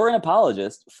I were an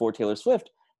apologist for Taylor Swift,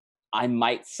 I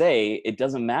might say it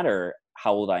doesn't matter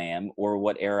how old I am or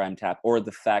what era I'm or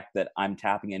the fact that I'm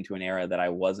tapping into an era that I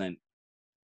wasn't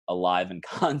alive and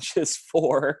conscious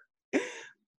for,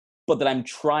 but that I'm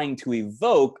trying to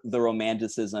evoke the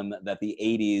romanticism that the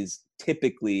 80s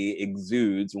typically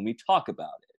exudes when we talk about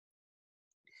it.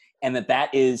 And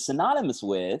that is synonymous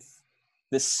with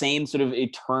the same sort of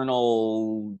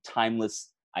eternal,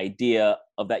 timeless idea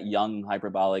of that young,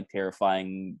 hyperbolic,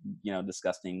 terrifying,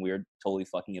 disgusting, weird, totally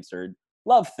fucking absurd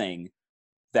love thing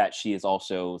that she is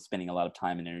also spending a lot of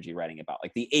time and energy writing about.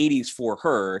 Like the 80s for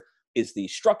her is the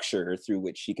structure through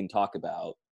which she can talk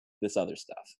about this other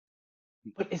stuff.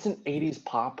 But isn't 80s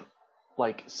pop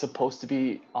like supposed to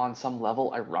be on some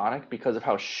level ironic because of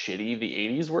how shitty the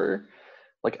 80s were?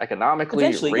 Like economically,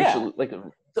 Eventually, racially, yeah. like,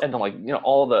 and then like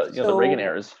all the the Reagan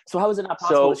eras. So how is it not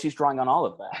possible that she's drawing on all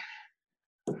of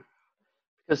that?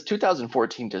 Because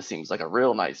 2014 just seems like a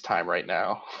real nice time right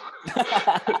now.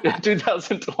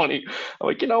 2020, I'm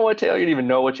like, you know what, Taylor, you didn't even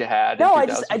know what you had. No,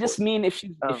 I just mean if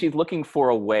she's looking for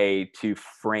a way to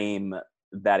frame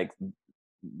that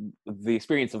the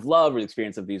experience of love or the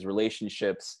experience of these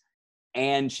relationships,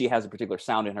 and she has a particular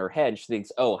sound in her head, she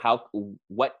thinks, oh,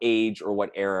 what age or what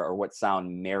era or what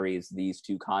sound marries these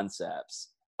two concepts?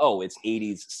 Oh, it's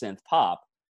 80s synth pop.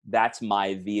 That's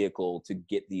my vehicle to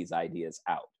get these ideas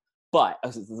out. But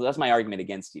that's my argument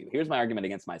against you. Here's my argument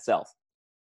against myself,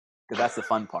 because that's the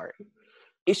fun part.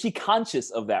 Is she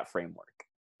conscious of that framework?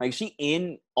 Like, is she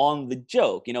in on the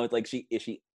joke? It's like, is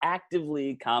she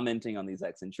actively commenting on these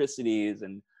eccentricities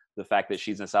and the fact that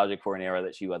she's nostalgic for an era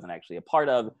that she wasn't actually a part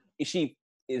of?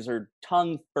 Is her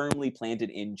tongue firmly planted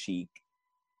in cheek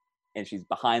and she's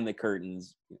behind the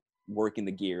curtains working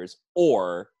the gears?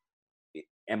 Or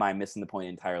am I missing the point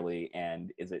entirely,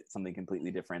 and is it something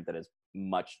completely different that is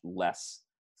much less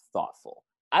thoughtful?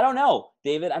 I don't know,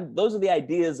 David. Those are the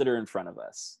ideas that are in front of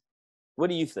us. What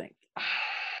do you think?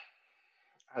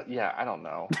 Yeah, I don't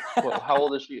know. Well, how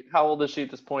old is she? How old is she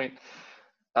at this point?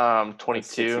 22 like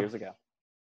 6 years ago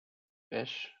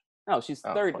ish. No, she's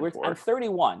 30. I'm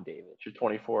 31, David. She's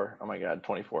 24. Oh my God,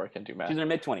 24. I can't do math. She's in her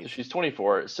mid-20s. So she's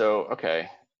 24. So okay.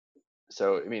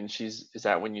 So I mean, is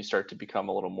that when you start to become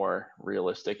a little more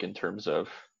realistic in terms of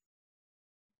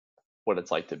what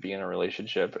it's like to be in a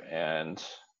relationship? And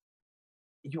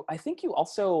I think you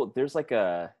also, there's like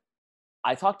I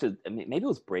talked to, maybe it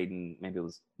was Braden, maybe it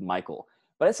was Michael,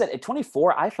 but I said at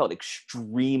 24, I felt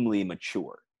extremely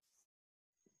mature.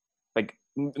 Like,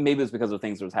 maybe it was because of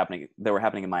things that were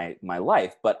happening in my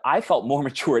life, but I felt more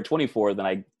mature at 24 than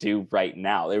I do right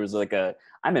now. There was like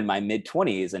I'm in my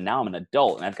mid-20s and now I'm an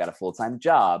adult and I've got a full-time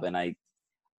job, and I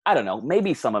don't know,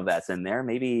 maybe some of that's in there.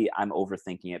 Maybe I'm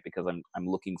overthinking it because I'm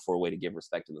looking for a way to give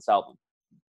respect to this album.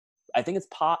 I think it's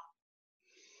pop.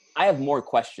 I have more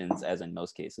questions, as in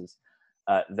most cases,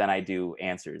 than I do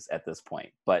answers at this point.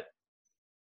 But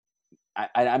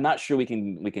I'm not sure we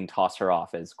can toss her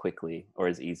off as quickly or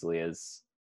as easily as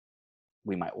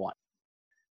we might want.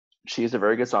 She's a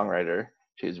very good songwriter.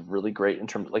 She's really great in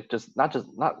terms of like just not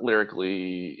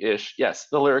lyrically ish. Yes,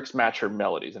 the lyrics match her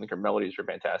melodies. I think her melodies are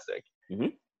fantastic.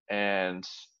 Mhm. And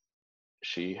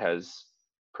she has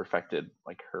perfected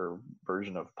like her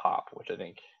version of pop, which I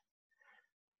think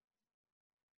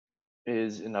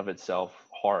is in of itself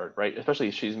hard, right?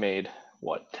 Especially she's made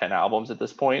what 10 albums at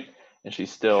this point, and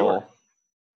she's still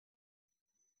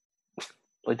Sure.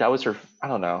 like that was her. I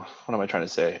don't know, what am I trying to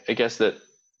say? I guess that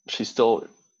she's still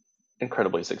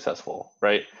incredibly successful,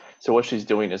 right? So what she's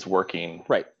doing is working,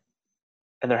 Right.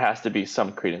 and there has to be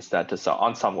some credence to that to some,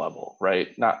 on some level,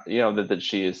 right? Not that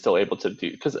she is still able to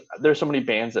do, because there's so many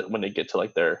bands that when they get to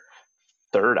like their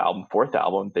third album, fourth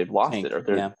album, they've lost Tank, it, or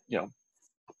they're yeah.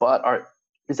 But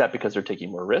is that because they're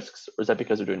taking more risks, or is that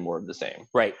because they're doing more of the same?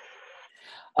 Right.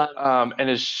 And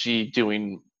is she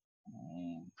doing?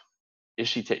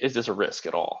 Is this a risk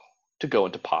at all to go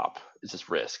into pop? Is this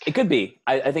risk? It could be.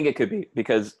 I think it could be,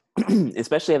 because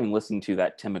especially having listened to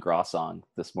that Tim McGraw song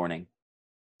this morning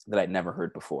that I'd never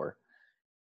heard before,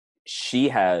 she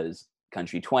has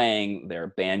country twang, there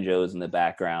are banjos in the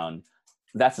background.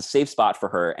 That's a safe spot for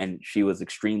her, and she was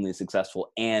extremely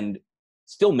successful and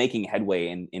still making headway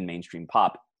in mainstream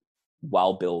pop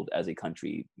while billed as a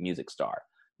country music star.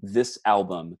 This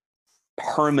album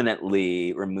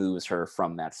permanently removes her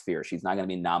from that sphere. She's not going to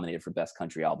be nominated for Best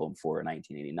Country Album for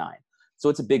 1989. So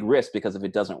it's a big risk, because if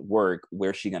it doesn't work,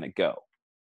 where's she going to go?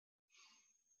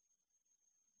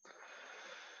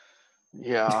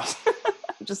 Yeah.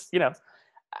 Just,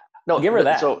 No, give her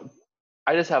that. So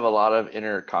I just have a lot of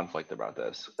inner conflict about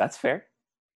this, That's fair.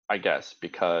 I guess,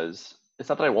 because it's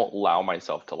not that I won't allow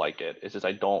myself to like it. It's just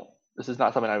this is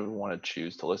not something I would want to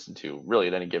choose to listen to really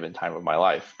at any given time of my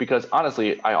life, because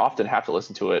honestly, I often have to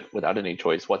listen to it without any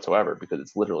choice whatsoever, because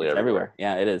it's literally everywhere.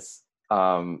 Yeah, it is.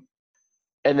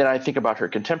 And then I think about her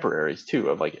contemporaries too,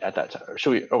 of like at that time.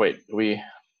 Should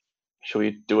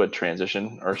we do a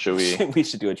transition, or should we We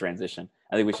should do a transition.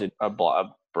 I think we should. a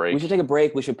break? We should take a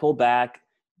break. We should pull back,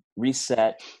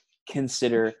 reset,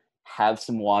 consider, have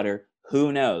some water.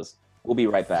 Who knows? We'll be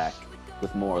right back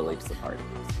with more Late to the Party.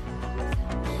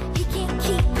 He can't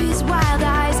keep his wild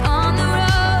eyes on the road.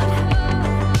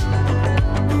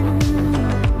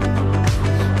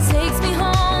 Takes me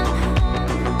home.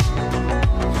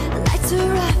 Lights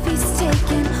are off, he's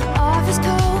taking off his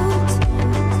coat.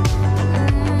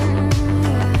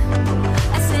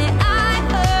 I say I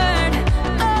heard,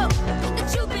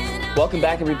 that you've been out. Welcome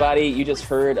back, everybody. You just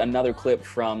heard another clip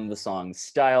from the song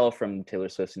Style from Taylor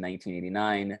Swift's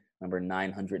 1989, number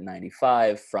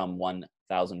 995 from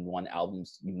 1001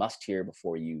 Albums You Must Hear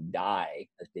Before You Die,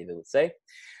 as David would say.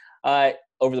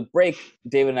 Over the break,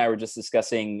 David and I were just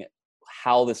discussing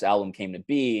how this album came to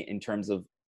be in terms of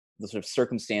the sort of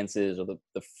circumstances or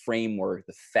the framework,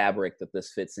 the fabric that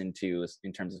this fits into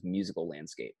in terms of musical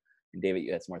landscape. And David,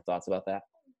 you had some more thoughts about that?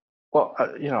 Well,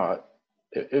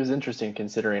 it was interesting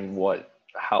considering what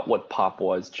pop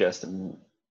was just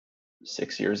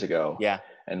 6 years ago. Yeah.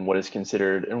 And what is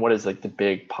considered, and what is like the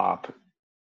big pop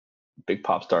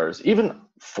stars, even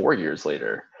 4 years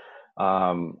later.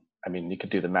 I mean, you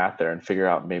could do the math there and figure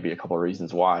out maybe a couple of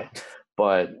reasons why,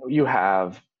 but you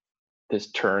have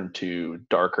this turn to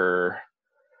darker,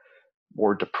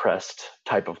 more depressed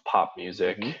type of pop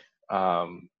music,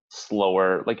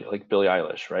 slower, like Billie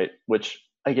Eilish, right? Which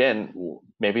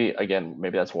maybe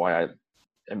that's why I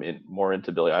am more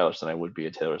into Billie Eilish than I would be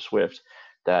a Taylor Swift.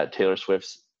 That Taylor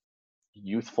Swift's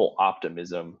youthful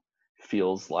optimism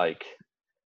feels like,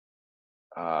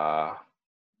 I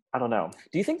don't know.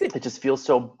 Do you think that It just feels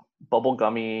so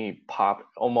bubblegummy pop,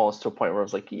 almost to a point where I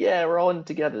was like, yeah, we're all in it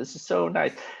together. This is so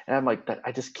nice. And I'm like,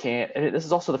 I just can't. And this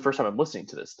is also the first time I'm listening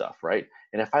to this stuff, right?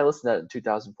 And if I listen to that in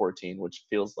 2014, which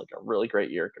feels like a really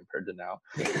great year compared to now,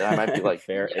 then I might be like,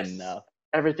 fair yes, enough.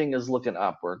 everything is looking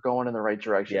up. We're going in the right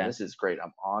direction. Yeah. This is great.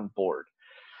 I'm on board.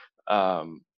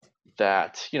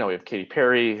 That, we have Katy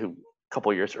Perry, who a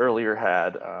couple of years earlier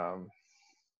had,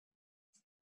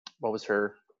 what was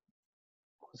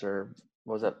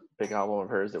that big album of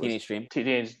hers? That Teenage Dream.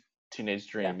 Teenage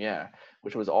Dream, yeah.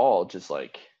 Which was all just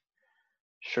like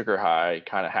sugar high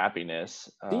kind of happiness.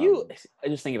 I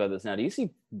just think about this now. Do you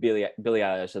see Billie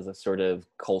Eilish as a sort of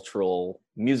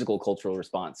musical cultural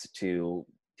response to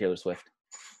Taylor Swift?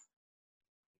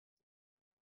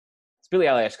 Billie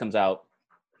Eilish comes out,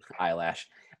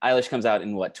 Eilish comes out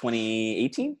in what,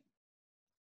 2018?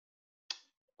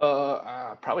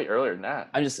 Probably earlier than that.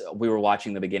 We were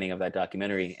watching the beginning of that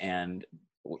documentary, and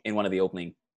in one of the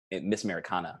opening, Miss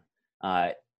Americana,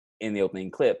 in the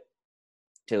opening clip,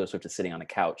 Taylor Swift is sitting on a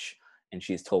couch, and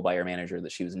she's told by her manager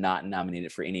that she was not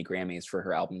nominated for any Grammys for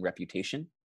her album Reputation.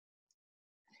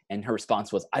 And her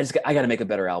response was, I got to make a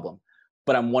better album.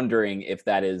 But I'm wondering if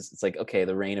it's like, okay,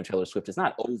 the reign of Taylor Swift is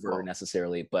not over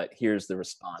necessarily, but here's the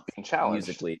response being challenged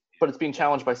musically. But it's being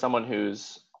challenged by someone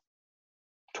who's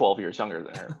 12 years younger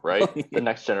than her, right? Yeah. The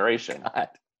next generation. God.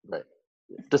 Right.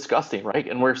 Disgusting, right?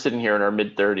 And we're sitting here in our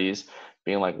mid 30s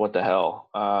being like, what the hell?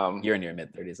 You're in your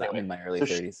mid 30s. I'm in my early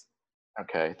 30s.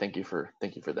 Okay, thank you for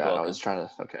that. Welcome. I was trying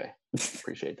to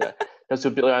appreciate that. And so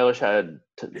Billie Eilish had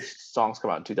songs come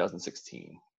out in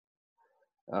 2016.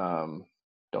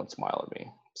 Don't Smile at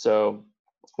Me. So,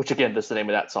 which again, that's the name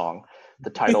of that song. The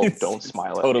title, Don't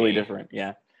Smile at Me. Totally different,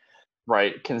 yeah.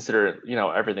 Right. Consider,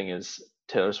 everything is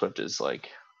Taylor Swift is like.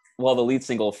 Well, the lead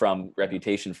single from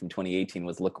Reputation from 2018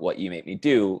 was Look What You Make Me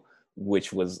Do,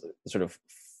 which was sort of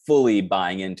fully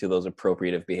buying into those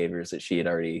appropriative behaviors that she had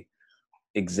already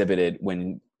exhibited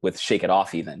with Shake It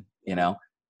Off even,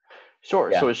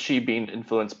 Sure. Yeah. So is she being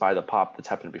influenced by the pop that's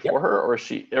happened before Yep.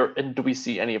 her, and do we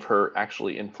see any of her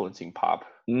actually influencing pop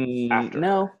after?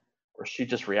 No. Or is she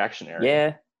just reactionary?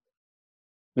 Yeah.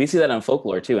 We see that on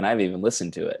Folklore too, and I've even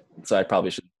listened to it. So I probably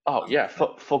should. Oh yeah,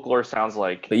 Folklore sounds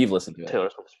like But you've listened to it.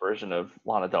 Taylor Swift's version of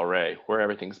Lana Del Rey, where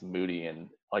everything's moody and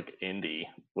like indie,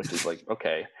 which is like,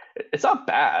 okay, it's not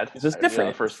bad. It's just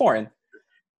different. First, It's foreign.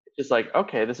 it's just like,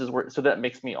 okay, this is where. So that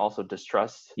makes me also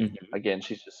distrust. Mhm. Again,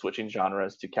 she's just switching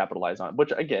genres to capitalize on,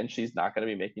 which again, she's not going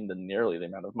to be making nearly the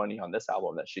amount of money on this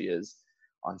album that she is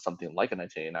on something like a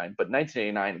 1989. But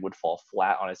 1989 would fall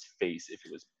flat on its face if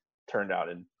it was turned out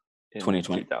in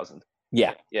 2020. 2000.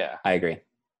 Yeah, Yeah, I agree.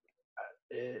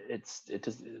 it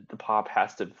just, the pop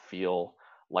has to feel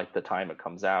like the time it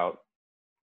comes out,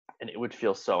 and it would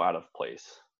feel so out of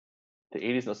place. The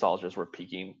 80s nostalgias were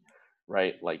peaking,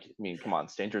 right? Like, I mean, come on,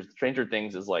 Stranger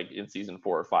Things is like in season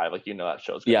 4 or 5, like, that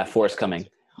show's gonna Yeah, be Force canceled. coming,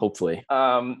 hopefully.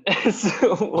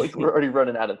 So like we're already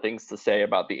running out of things to say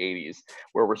about the 80s,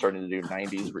 where we're starting to do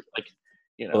 90s, like,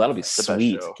 Well, that'll be the best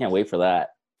sweet. show. Can't wait for that.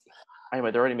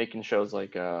 Anyway, they're already making shows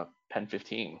like Pen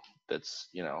 15, that's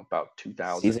about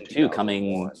 2000. Season 2 coming,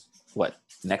 2001. what,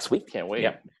 next week? Can't wait.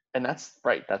 Yeah. And that's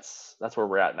right. That's where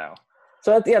we're at now.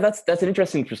 So that's an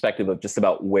interesting perspective of just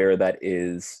about where that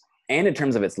is, and in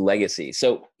terms of its legacy.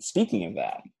 So speaking of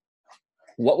that,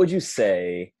 what would you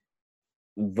say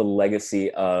the legacy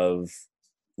of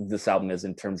this album is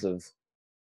in terms of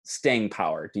staying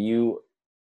power?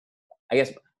 I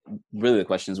guess really the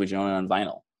question is, would you own it on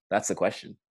vinyl? That's the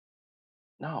question.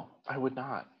 No, I would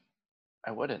not.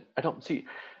 I wouldn't. I don't see.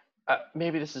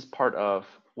 Maybe this is part of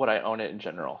what I own it in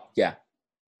general. Yeah.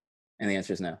 And the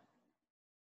answer is no.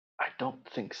 I don't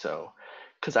think so,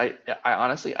 because I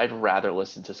honestly, I'd rather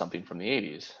listen to something from the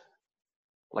 80s,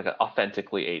 like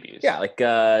authentically 80s. Yeah, like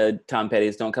Tom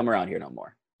Petty's "Don't Come Around Here No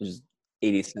More," which is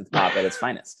 80s synth pop at its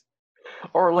finest.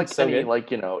 Or like So any good. like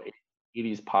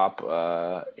 80s pop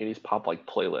like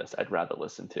playlist I'd rather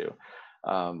listen to,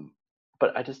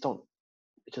 but I just don't.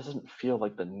 It just doesn't feel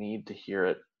like the need to hear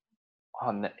it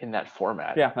in that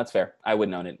format. Yeah, that's fair. I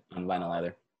wouldn't own it on vinyl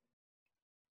either.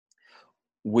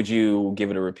 Would you give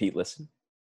it a repeat listen?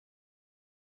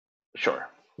 Sure.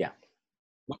 Yeah.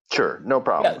 Sure, no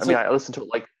problem. Yeah, so- I listened to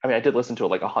it I did listen to it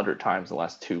like 100 times in the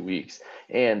last 2 weeks,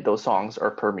 and those songs are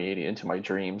permeating into my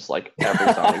dreams. Like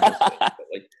every song,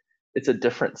 like it's a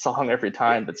different song every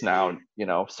time. That's now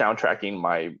soundtracking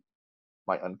my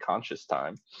unconscious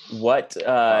time. What?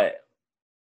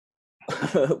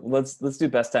 Let's do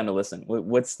best time to listen.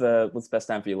 What's best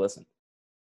time for you to listen?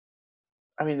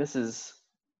 I mean, this is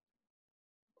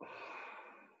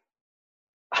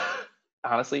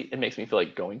honestly, it makes me feel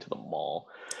like going to the mall.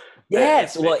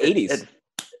 Yes, well, 80s.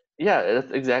 Yeah,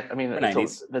 it's exact. I mean, Or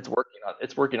it's 90s.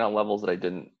 that's working on levels that I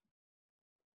didn't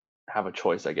have a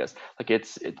choice, I guess. Like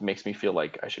it makes me feel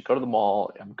like I should go to the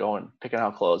mall. I'm going picking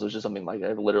out clothes, which is something like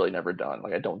I've literally never done.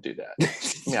 Like I don't do that.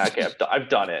 I mean, okay, I've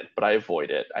done it, but I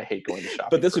avoid it. I hate going to shopping.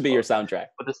 But this for would be your clothes. soundtrack.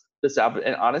 But this album,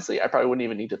 and honestly, I probably wouldn't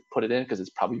even need to put it in because it's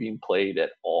probably being played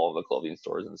at all the clothing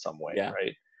stores in some way, Yeah.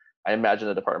 right? I imagine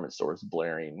the department stores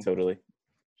blaring Totally.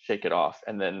 "Shake It Off,"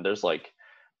 and then there's like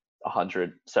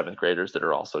 100 7th graders that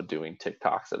are also doing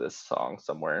TikToks of this song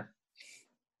somewhere.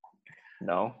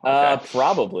 No, okay.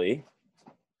 Probably.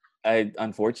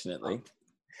 Unfortunately.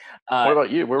 What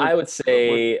about you? I would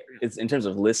say it's in terms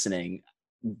of listening,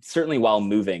 certainly while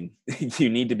moving, you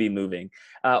need to be moving,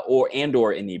 or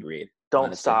inebriated. Don't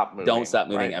honestly. stop moving. Don't stop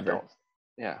moving right? ever.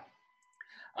 Yeah.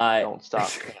 I Don't stop.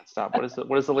 Can't stop. What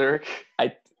is the lyric?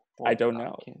 I don't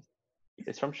know.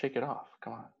 It's from "Shake It Off."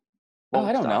 Come on. Oh,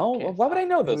 I don't know. Why would I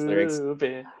know those lyrics?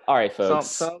 Moving. All right,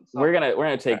 folks. We're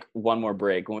gonna take one more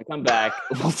break. When we come back,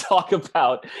 we'll talk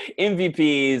about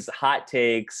MVPs, hot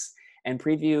takes, and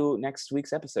preview next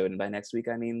week's episode. And by next week,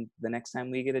 I mean the next time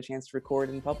we get a chance to record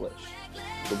and publish.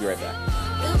 We'll be right back.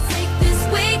 We'll take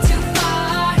this way too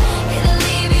far. It'll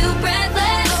leave you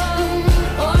breathless,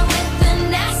 or with a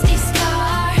nasty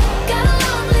scar. Got a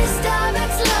long list of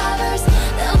ex-lovers.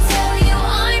 They'll tell you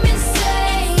I'm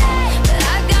insane, but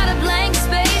I've got a blank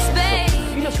space,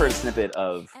 babe. You just heard a snippet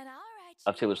of And I'll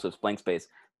write Taylor Swift's Blank Space.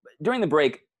 During the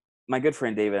break, my good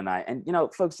friend David and I, and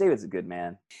folks, David's a good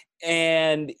man.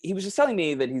 And he was just telling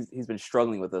me that he's been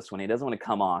struggling with this one. He doesn't want to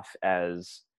come off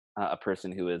as a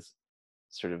person who is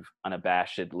sort of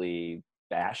unabashedly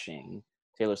bashing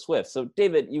Taylor Swift. So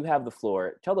David, you have the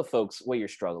floor. Tell the folks what you're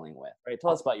struggling with, right?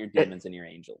 Tell us about your demons and your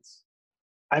angels.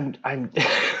 I'm I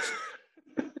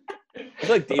feel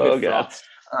like David Oh, God. Frost.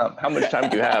 how much time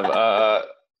do you have?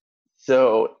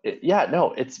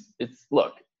 It's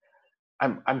look,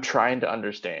 I'm trying to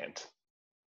understand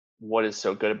what is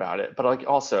so good about it, but like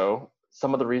also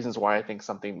some of the reasons why I think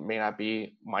something may not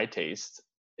be my taste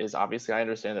is obviously I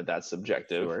understand that that's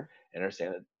subjective. Sure. I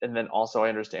understand it, and then also I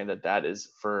understand that that is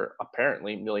for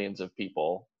apparently millions of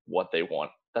people what they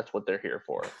want. That's what they're here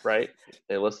for, right?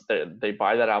 They listen, they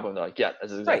buy that album. They're like, yeah,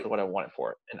 this is exactly Right. what I want it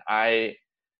for, and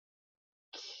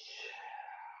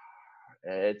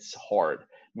it's hard.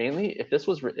 Mainly if this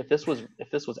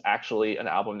was actually an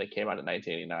album that came out in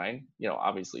 1989,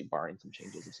 obviously barring some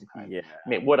changes of some kind. Yeah. I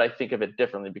mean, would I think of it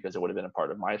differently because it would have been a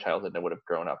part of my childhood and I would have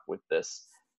grown up with this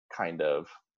kind of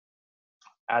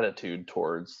attitude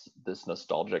towards this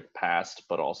nostalgic past,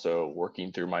 but also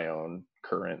working through my own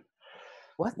current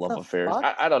What love the affairs.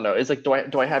 fuck? I don't know. It's like,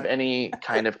 do I have any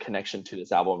kind of connection to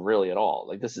this album really at all?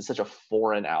 Like, this is such a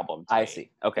foreign album to I me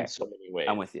see. Okay. in so many ways.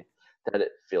 I'm with you. That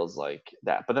it feels like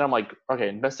that. But then I'm like, okay,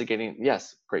 investigating,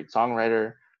 yes, great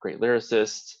songwriter, great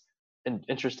lyricist, and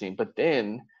interesting. But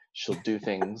then she'll do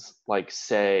things like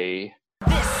say,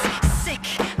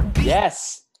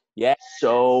 Yes. Yeah. it's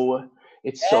so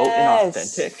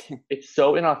Yes. inauthentic. It's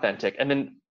so inauthentic. And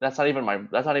then that's not even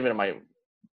my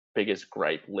biggest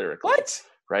gripe lyrically. What?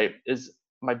 Right? Is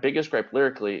my biggest gripe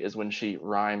lyrically is when she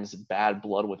rhymes bad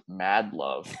blood with mad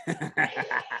love.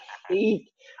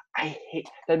 I hate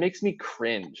that. Makes me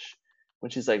cringe when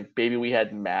she's like, baby, we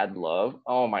had mad love.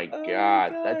 Oh my Oh my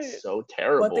God, God. that's so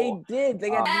terrible. But they did. They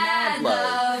got mad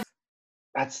love.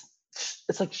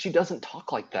 It's like she doesn't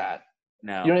talk like that.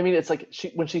 No. You know what I mean? It's like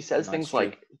when she says No, things it's true.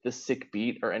 like the sick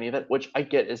beat or any of that, which I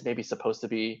get is maybe supposed to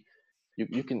be,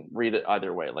 you can read it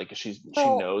either way. Like she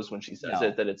Well, knows when she says no.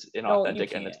 it that it's No, you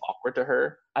inauthentic and it's can't. awkward to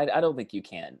her. I don't think you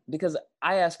can, because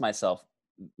I asked myself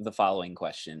the following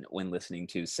question when listening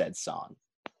to said song.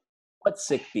 What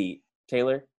sick beat,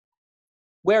 Taylor?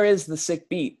 Where is the sick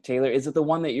beat, Taylor? Is it the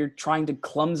one that you're trying to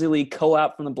clumsily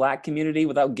co-opt from the Black community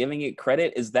without giving it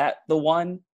credit? Is that the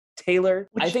one, Taylor?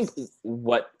 I think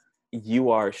what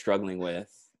you are struggling with,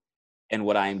 and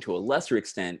what I am to a lesser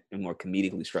extent and more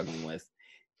comedically struggling with,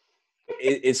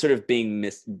 is sort of being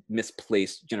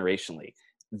misplaced generationally.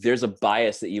 There's a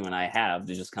bias that you and I have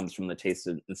that just comes from the taste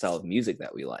and style of music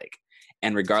that we like.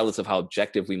 And regardless of how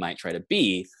objective we might try to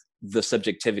be, the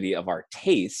subjectivity of our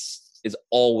tastes is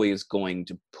always going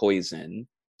to poison,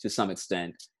 to some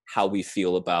extent, how we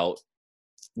feel about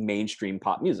mainstream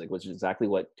pop music, which is exactly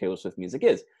what Taylor Swift music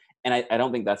is. And I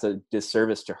don't think that's a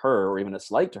disservice to her or even a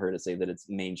slight to her to say that it's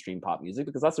mainstream pop music,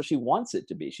 because that's what she wants it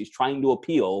to be. She's trying to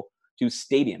appeal to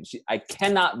stadiums. I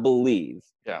cannot believe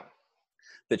Yeah.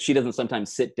 that she doesn't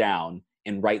sometimes sit down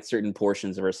and write certain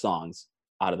portions of her songs,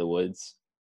 Out of the Woods,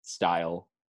 Style,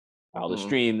 Wildest Mhm.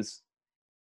 Dreams,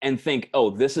 and think,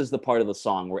 oh, this is the part of the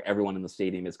song where everyone in the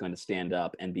stadium is going to stand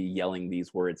up and be yelling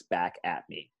these words back at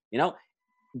me,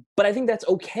 But I think that's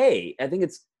okay.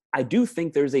 I do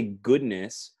think there's a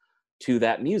goodness to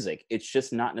that music. It's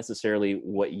just not necessarily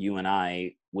what you and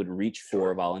I would reach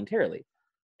for voluntarily.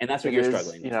 And that's what It you're is,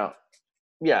 struggling with.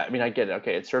 Yeah, I mean, I get it.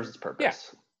 Okay, it serves its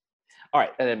purpose. All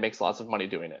right. And it makes lots of money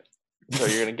doing it. So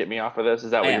you're gonna get me off of this?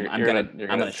 Is that I what am. you're I'm gonna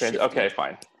gonna shift Okay, you.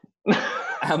 fine.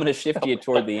 I'm going to shift you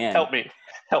toward the end. Help me,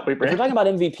 If we're Brandon. talking about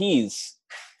MVPs,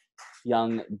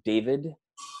 young David,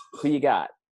 who you got?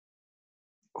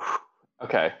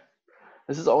 Okay,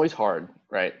 this is always hard,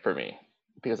 right, for me,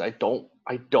 because I don't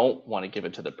want to give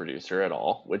it to the producer at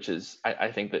all, which is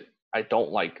I think that I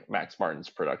don't like Max Martin's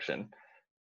production.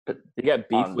 But You got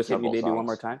beef on with Hit Me several Baby One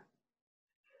More songs.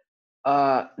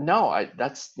 Time? No,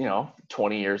 that's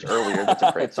 20 years earlier. That's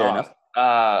a great Fair song.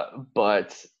 enough.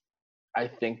 But I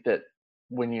think that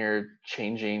when you're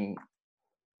changing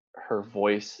her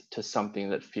voice to something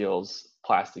that feels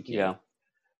plasticky, Yeah.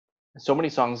 so many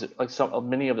songs, like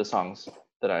many of the songs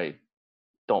that I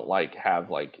don't like have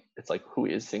like it's like who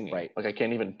is singing, Right. like I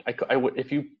can't even I would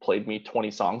if you played me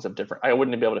 20 songs of different, I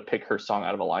wouldn't be able to pick her song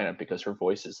out of a lineup because her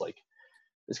voice is like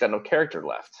it's got no character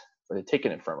left, or they've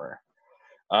taken it from her.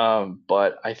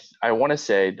 But I want to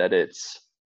say that it's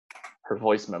her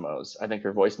voice memos. I think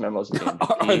her voice memos are the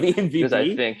MVP, Are the MVP? because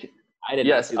I think I did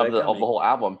not yes see of that the coming. whole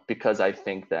album, because I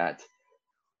think that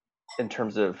in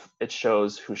terms of it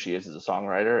shows who she is as a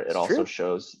songwriter. It It's also true.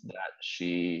 shows that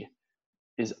she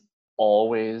is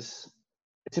always.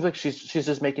 It seems like she's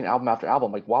just making album after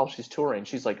album. Like while she's touring,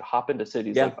 she's like hop into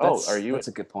cities. Yeah, Like, oh, that's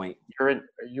a good point. are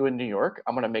you in New York?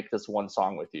 I'm gonna make this one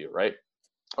song with you, right?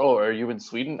 Oh, are you in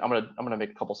Sweden? I'm gonna make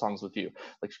a couple songs with you.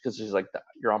 Like because she's like,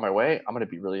 you're on my way. I'm gonna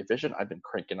be really efficient. I've been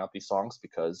cranking out these songs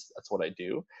because that's what I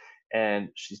do, and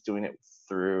she's doing it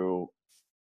through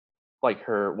like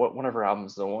one of her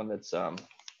albums, the one that's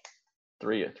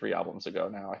three albums ago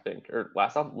now, I think, or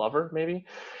last album, Lover, maybe.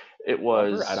 It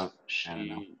was I don't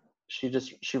know.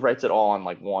 she writes it all on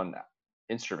like one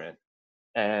instrument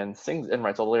and sings and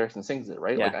writes all the lyrics and sings it,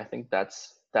 right? Yeah. Like I think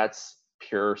that's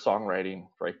pure songwriting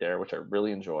right there, which I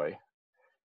really enjoy.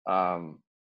 And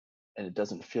it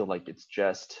doesn't feel like it's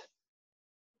just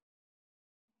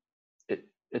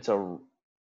it's a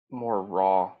more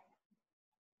raw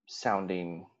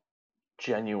sounding,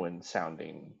 genuine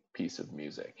sounding piece of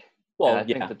music. Well, and I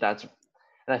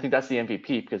think that's the MVP,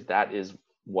 because that is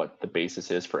what the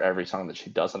basis is for every song that she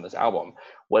does on this album.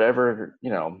 Whatever,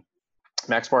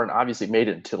 Max Martin obviously made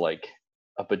it into like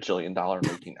a $1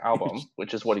 bajillion making album,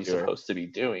 which is what he's Sure. supposed to be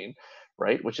doing,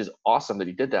 right? Which is awesome that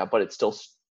he did that, but it's still,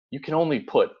 you can only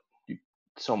put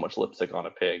so much lipstick on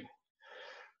a pig,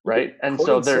 right? And so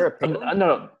Quoting Sarah Palin?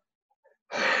 no.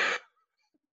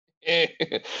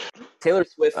 Taylor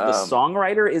Swift, the Um,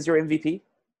 songwriter, is your MVP?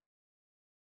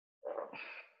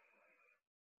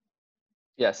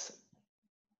 Yes.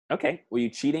 Okay. Were you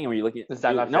cheating, or were you looking? Is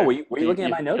that not no? fair? Were you looking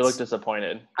at my You look notes?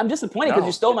 disappointed. I'm disappointed because No,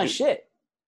 you stole my you- shit.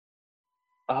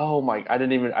 Oh my! I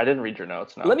didn't read your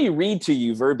notes. No. Let me read to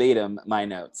you verbatim my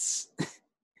notes.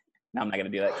 No, I'm not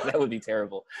going to do that, 'cause that would be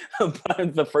terrible.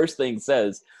 But the first thing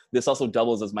says, this also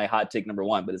doubles as my hot take number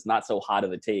one, but it's not so hot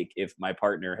of a take if my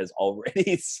partner has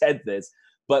already said this.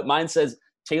 But mine says,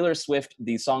 Taylor Swift,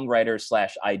 the songwriter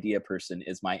 / idea person,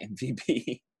 is my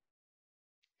MVP.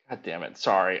 God damn it!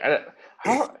 Sorry.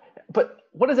 But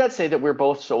what does that say that we're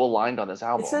both so aligned on this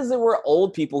album? It says that we're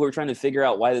old people who are trying to figure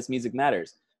out why this music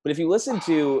matters. But if you listen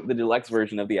to the deluxe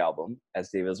version of the album,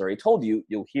 as David has already told you,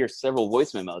 you'll hear several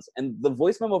voice memos. And the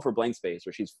voice memo for Blank Space,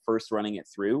 where she's first running it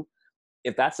through,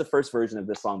 if that's the first version of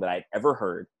this song that I'd ever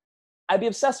heard, I'd be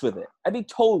obsessed with it. I'd be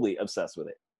totally obsessed with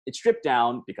it. It's stripped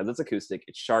down because it's acoustic,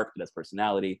 it's sharp, it has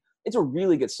personality. It's a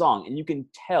really good song, and you can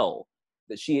tell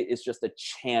that she is just a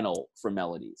channel for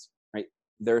melodies, right?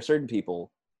 There are certain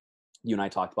people, you and I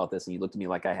talked about this, and you looked at me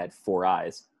like I had 4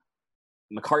 eyes.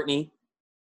 McCartney,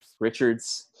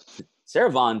 Richards, Sarah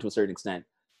Vaughan to a certain extent,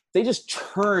 they just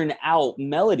churn out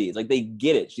melodies. Like they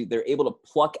get it. They're able to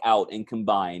pluck out and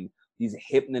combine these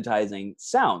hypnotizing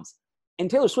sounds. And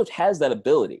Taylor Swift has that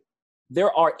ability.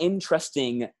 There are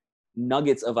interesting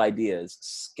nuggets of ideas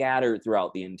scattered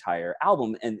throughout the entire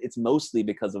album, and it's mostly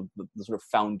because of the sort of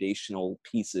foundational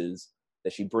pieces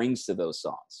that she brings to those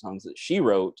songs that she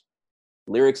wrote,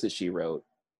 lyrics that she wrote,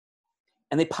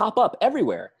 and they pop up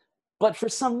everywhere. But for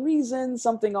some reason,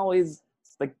 something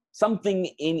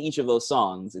in each of those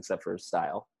songs, except for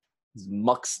style,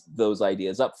 mucks those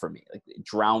ideas up for me. Like it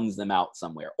drowns them out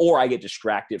somewhere, or I get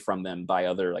distracted from them by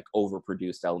other like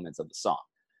overproduced elements of the song.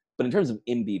 But in terms of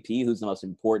MVP, who's the most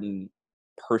important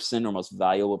person or most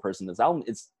valuable person in this album,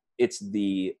 it's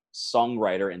the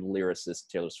songwriter and lyricist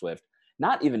Taylor Swift,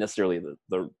 not even necessarily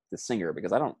the singer,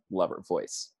 because I don't love her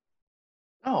voice.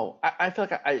 No, I feel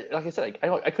like like I said,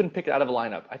 I couldn't pick it out of a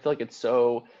lineup. I feel like it's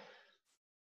so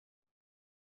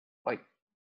like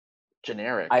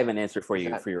generic. I have an answer for you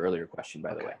That- for your earlier question,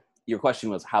 by the Okay. way. Your question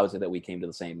was, how is it that we came to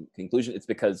the same conclusion? It's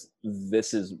because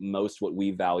this is most what we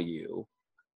value,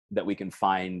 that we can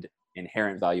find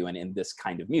inherent value in this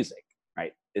kind of music,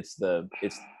 right? It's the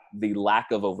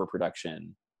lack of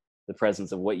overproduction, the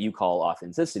presence of what you call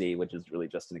authenticity, which is really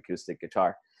just an acoustic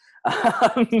guitar.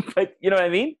 But you know what I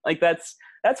mean? Like that's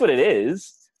what it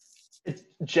is. It's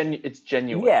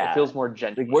genuine. Yeah. It feels more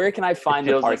genuine. Like, where can I find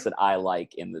the feels parts like- that I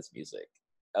like in this music?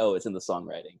 Oh, it's in the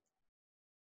songwriting.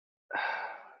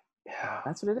 Yeah.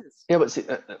 That's what it is. Yeah, but see,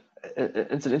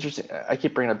 it's an interesting. I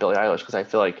keep bringing up Billie Eilish because I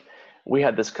feel like we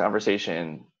had this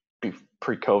conversation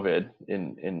pre-COVID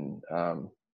in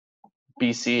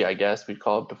BC, I guess we'd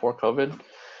call it, before COVID,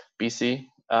 BC.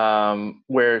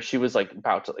 where she was like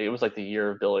about to. It was like the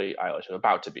year of Billie Eilish,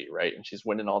 about to be right, and she's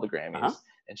winning all the Grammys, Uh-huh.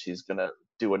 and she's gonna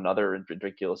do another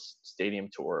ridiculous stadium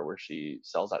tour where she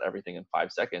sells out everything in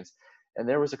 5 seconds. And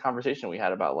there was a conversation we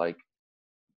had about like,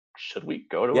 should we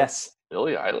go to a Yes.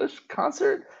 Billie Eilish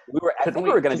concert? I Couldn't think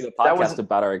we were going to because do a that podcast wasn't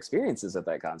about our experiences at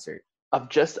that concert. of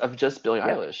just Billie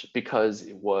Yeah. Eilish, because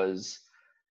it was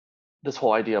this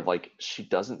whole idea of like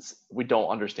we don't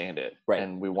understand it, Right.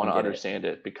 and we want to get it. understand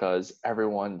it because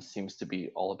everyone seems to be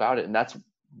all about it, and that's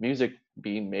music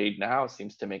being made now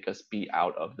seems to make us be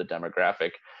out of the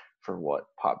demographic for what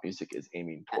pop music is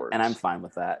aiming towards. And I'm fine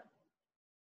with that.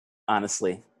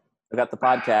 Honestly, I've got the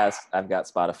podcast. I've got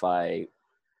Spotify.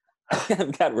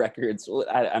 I've got records.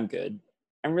 I'm good.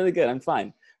 I'm really good. I'm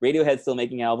fine. Radiohead's still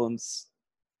making albums.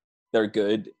 They're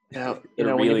good. You They're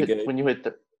know, really good. when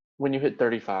you hit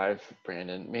 35,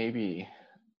 Brandon, maybe,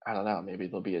 I don't know, maybe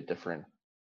there'll be a different.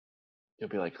 You'll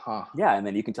be like, huh? Yeah, and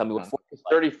then you can tell me what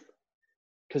 30.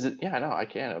 Because I know I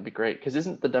can. It'd be great. Because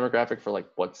isn't the demographic for like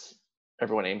what's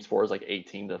everyone aims for is like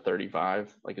 18 to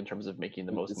 35, like in terms of making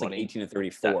the most it's money? like 18 to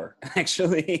 34,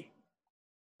 actually.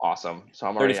 Awesome. So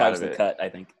I'm already 35 out is of the it. cut, I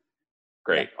think.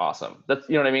 Great. Awesome. That's,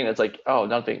 you know what I mean? It's like, oh,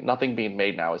 nothing being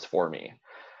made now is for me.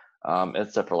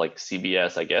 Except for like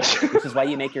CBS, I guess. Which is why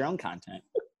you make your own content.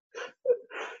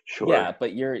 Sure. Yeah,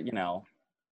 but you're not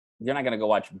gonna go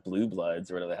watch Blue Bloods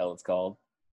or whatever the hell it's called.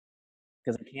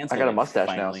 Because I canceled. I got a it mustache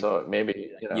finally. now, so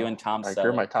maybe You and Tom I sell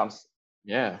grew it. my Tom's.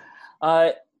 Yeah.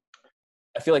 I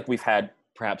feel like we've had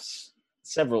perhaps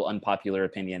several unpopular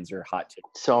opinions or hot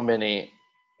takes. So many.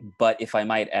 But if I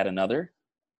might add another,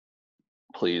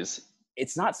 Please.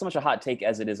 it's not so much a hot take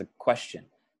as it is a question.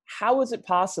 How is it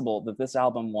possible that this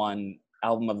album won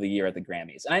Album of the Year at the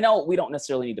Grammys? And I know we don't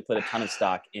necessarily need to put a ton of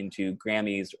stock into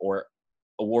Grammys or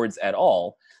awards at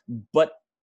all, but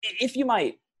if you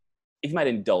might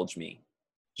indulge me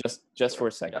just for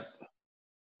a second.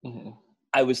 Mm-hmm.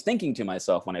 I was thinking to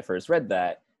myself when I first read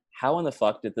that, how in the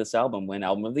fuck did this album win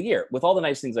Album of the Year? With all the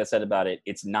nice things I said about it,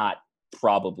 it's not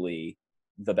probably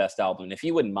the best album. And if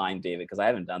you wouldn't mind, David, because I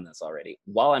haven't done this already,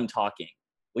 while I'm talking,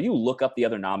 will you look up the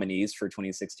other nominees for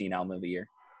 2016 Album of the Year?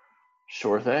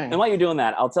 Sure thing. And while you're doing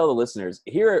that, I'll tell the listeners,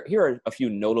 here are a few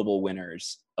notable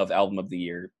winners of Album of the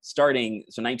Year. Starting,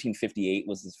 so 1958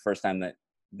 was the first time that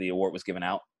the award was given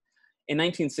out. In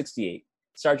 1968,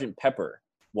 Sgt. Pepper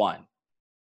won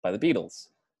by the Beatles.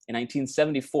 In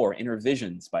 1974, Inner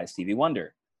Visions by Stevie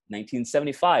Wonder.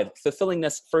 1975,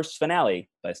 Fulfillingness First Finale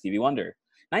by Stevie Wonder.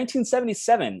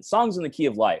 1977, Songs in the Key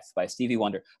of Life by Stevie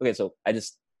Wonder. Okay, so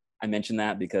I mentioned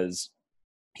that because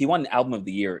he won Album of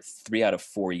the Year 3 out of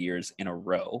 4 years in a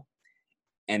row.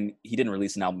 And he didn't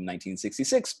release an album in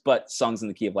 1966, but Songs in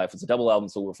the Key of Life was a double album,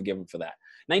 so we'll forgive him for that.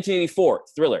 1984,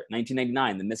 Thriller.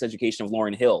 1999, The Miseducation of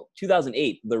Lauryn Hill.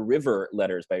 2008, The River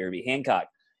Letters by Herbie Hancock.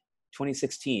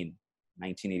 2016,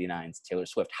 1989's Taylor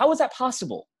Swift. How is that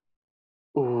possible?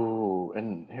 Ooh,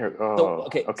 and here. So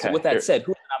with that said,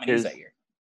 who are the nominees that year?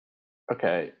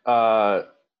 Okay.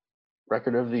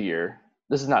 Record of the Year.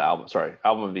 This is not album. Sorry,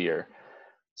 Album of the Year.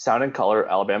 Sound and Color,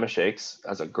 Alabama Shakes.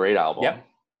 That's a great album. Yep.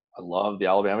 I love the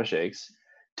Alabama Shakes.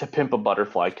 To Pimp a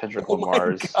Butterfly, Kendrick Oh my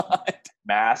Lamar's God.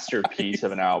 masterpiece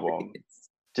of an album.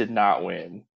 Did not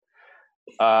win.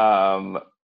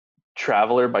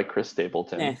 Traveler by Chris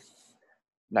Stapleton.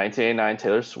 1989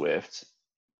 Taylor Swift.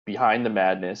 Behind the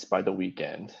Madness by The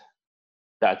Weeknd.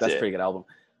 That's a it. pretty good album.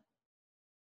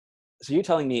 So you're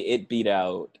telling me it beat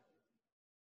out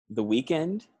The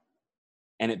Weeknd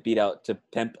and it beat out To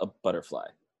Pimp a Butterfly?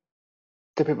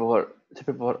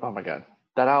 Oh my God.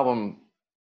 That album,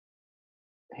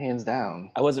 hands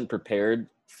down. I wasn't prepared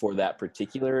for that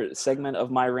particular segment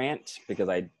of my rant because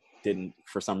I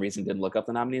for some reason didn't look up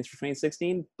the nominees for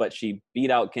 2016, but she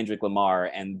beat out Kendrick Lamar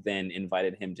and then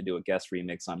invited him to do a guest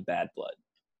remix on Bad Blood.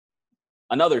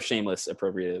 Another shameless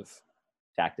appropriative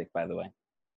tactic, by the way.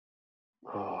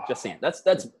 Just saying. That's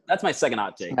my second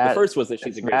hot take. The first was that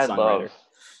she's a great songwriter.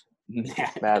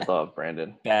 Mad Love,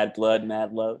 Brandon. Bad Blood,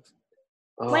 Mad Love.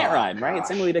 Plant rhyme, right? It's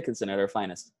Emily Dickinson at her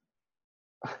finest.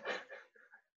 You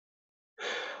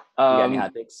got any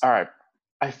hot takes? All right.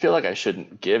 I feel like I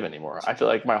shouldn't give anymore. I feel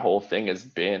like my whole thing has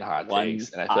been hot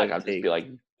takes, and I feel like I'll just be like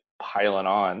piling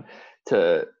on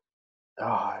to,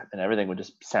 and everything would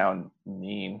just sound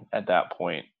mean at that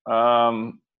point.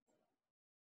 Hot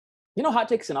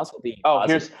takes can also be.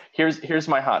 Positive. Here's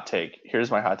my hot take. Here's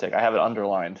my hot take. I have it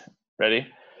underlined. Ready?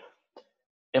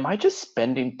 Am I just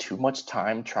spending too much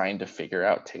time trying to figure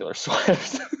out Taylor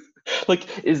Swift?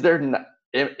 Like, is there not?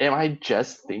 Am I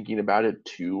just thinking about it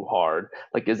too hard?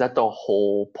 Like, is that the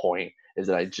whole point? Is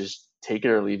that I just take it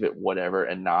or leave it, whatever,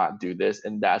 and not do this?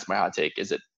 And that's my hot take.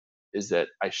 Is it is that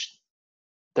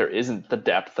there isn't the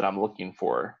depth that I'm looking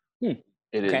for. It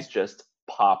Okay. is just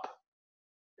pop.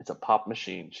 It's a pop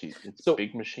machine. It's So- a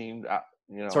big machine.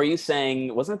 You know. So are you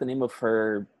saying, wasn't that the name of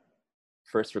her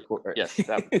first record? Yes,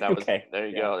 that was. Okay. There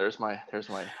you Yeah. go. There's my.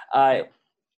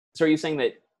 So are you saying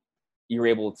that you're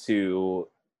able to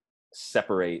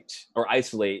separate or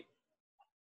isolate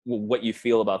what you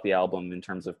feel about the album in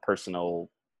terms of personal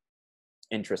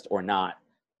interest or not,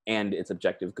 and its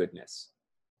objective goodness?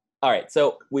 All right,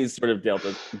 so we've sort of dealt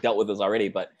with this already,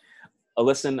 but a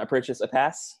listen, a purchase, a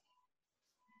pass.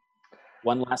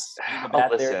 One last A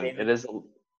bat there, listen. David?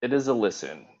 It is a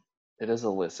listen. It is a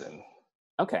listen.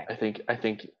 Okay. I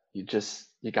think you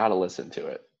gotta listen to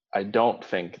it. I don't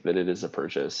think that it is a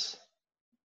purchase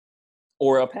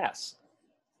Or a pass.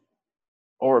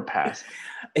 or a pass.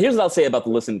 Here's what I'll say about the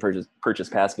listen, purchase,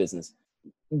 pass business.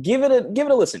 Give it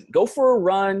a listen. Go for a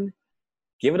run.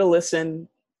 Give it a listen.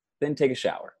 Then take a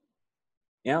shower.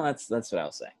 You know, that's what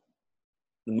I'll say.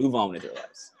 Move on with your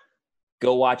lives.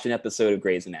 Go watch an episode of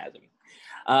Grey's Anatomy.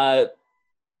 I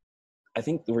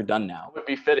think we're done now. That would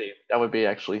be fitting. That would be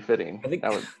actually fitting. I think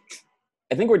that would.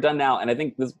 I think we're done now, and I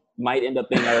think this might end up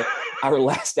being our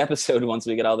last episode once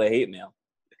we get all the hate mail.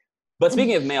 But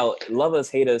speaking of mail, love us,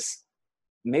 hate us,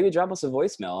 maybe drop us a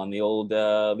voicemail on the old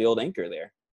Anchor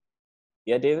there.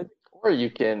 Yeah, David? Or you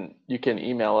can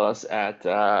email us at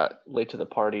late to the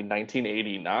party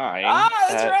 1989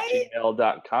 that's at right.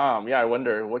 gmail.com. Yeah, I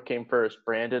wonder what came first,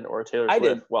 Brandon or Taylor Swift? I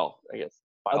did. Well, I guess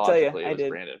I'll tell you, biologically I it was did.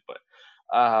 Brandon, but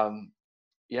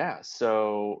yeah.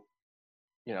 So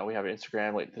we have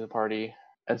Instagram, late to the party,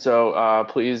 and so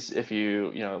please, if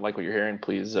you like what you're hearing,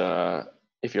 please.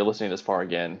 If you're listening this far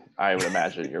again, I would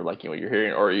imagine you're liking what you're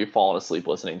hearing, or you've fallen asleep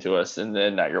listening to us, and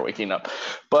then now you're waking up.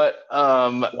 But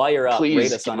While you're up, please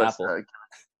rate us give on Apple.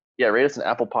 rate us an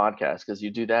Apple Podcast, because you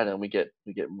do that, and we get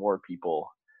more people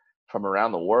from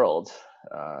around the world.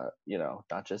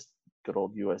 Not just good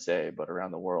old USA, but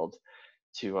around the world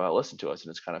to listen to us,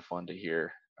 and it's kind of fun to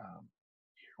hear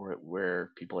where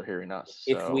people are hearing us.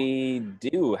 So, If we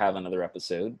do have another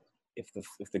episode, if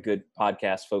the good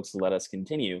podcast folks let us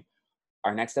continue,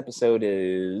 our next episode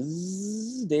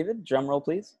is, David, drum roll,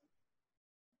 please.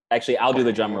 Actually, I'll do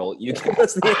the drum roll. You give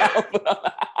us the album.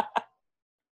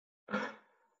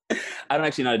 I don't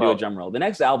actually know how to do a drum roll. The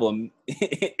next album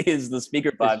is the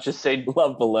Speaker Pod just say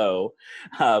Love Below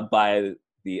by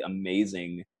the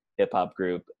amazing hip-hop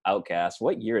group Outkast.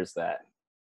 What year is that?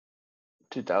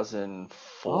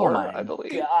 2004, Oh my I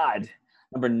believe. God.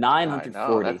 Number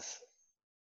 940.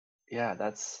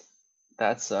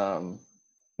 That's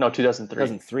no, 2003.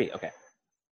 2003, okay.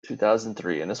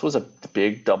 2003, and this was a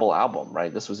big double album,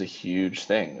 right? This was a huge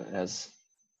thing. It has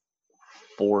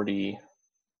 40.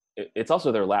 It's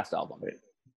also their last album.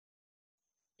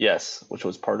 Yes, which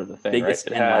was part of the thing, Biggest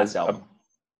right? It and last has album.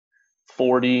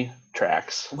 40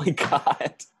 tracks. Oh my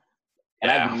God.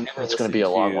 And Yeah, I've never it's going listened to be a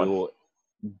long one. to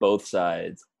both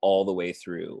sides all the way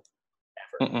through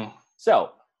ever. Mm-mm.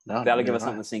 So No, that'll give us neither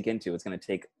something to sink into. It's going to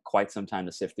take quite some time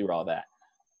to sift through all that.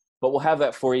 But we'll have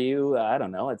that for you, I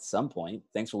don't know, at some point.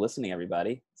 Thanks for listening,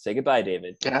 everybody. Say goodbye,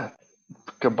 David. Yeah.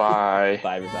 Goodbye.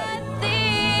 Bye, everybody.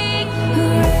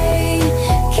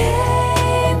 Rain,